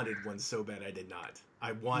wanted one so bad. I did not.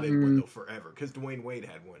 I wanted one though forever because Dwayne Wade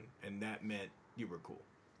had one, and that meant you were cool.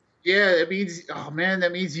 Yeah, that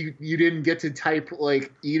means you didn't get to type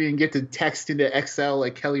you didn't get to text into Excel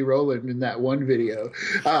like Kelly Rowland in that one video.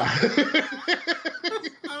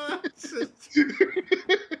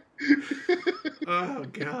 Oh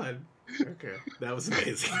God. Okay, that was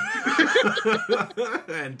amazing. I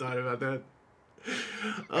hadn't thought about that.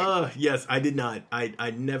 Yes, I did not.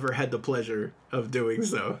 I never had the pleasure of doing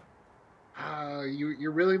so.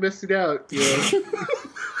 You're really missing out. Yeah.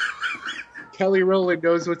 Kelly Rowland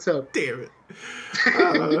knows what's up. Damn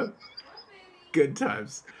it. Good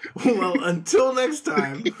times. Well, until next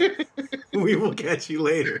time, we will catch you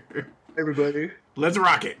later. Everybody. Let's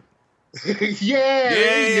rock it.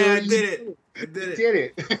 Yeah! I did it.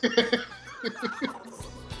 Did it.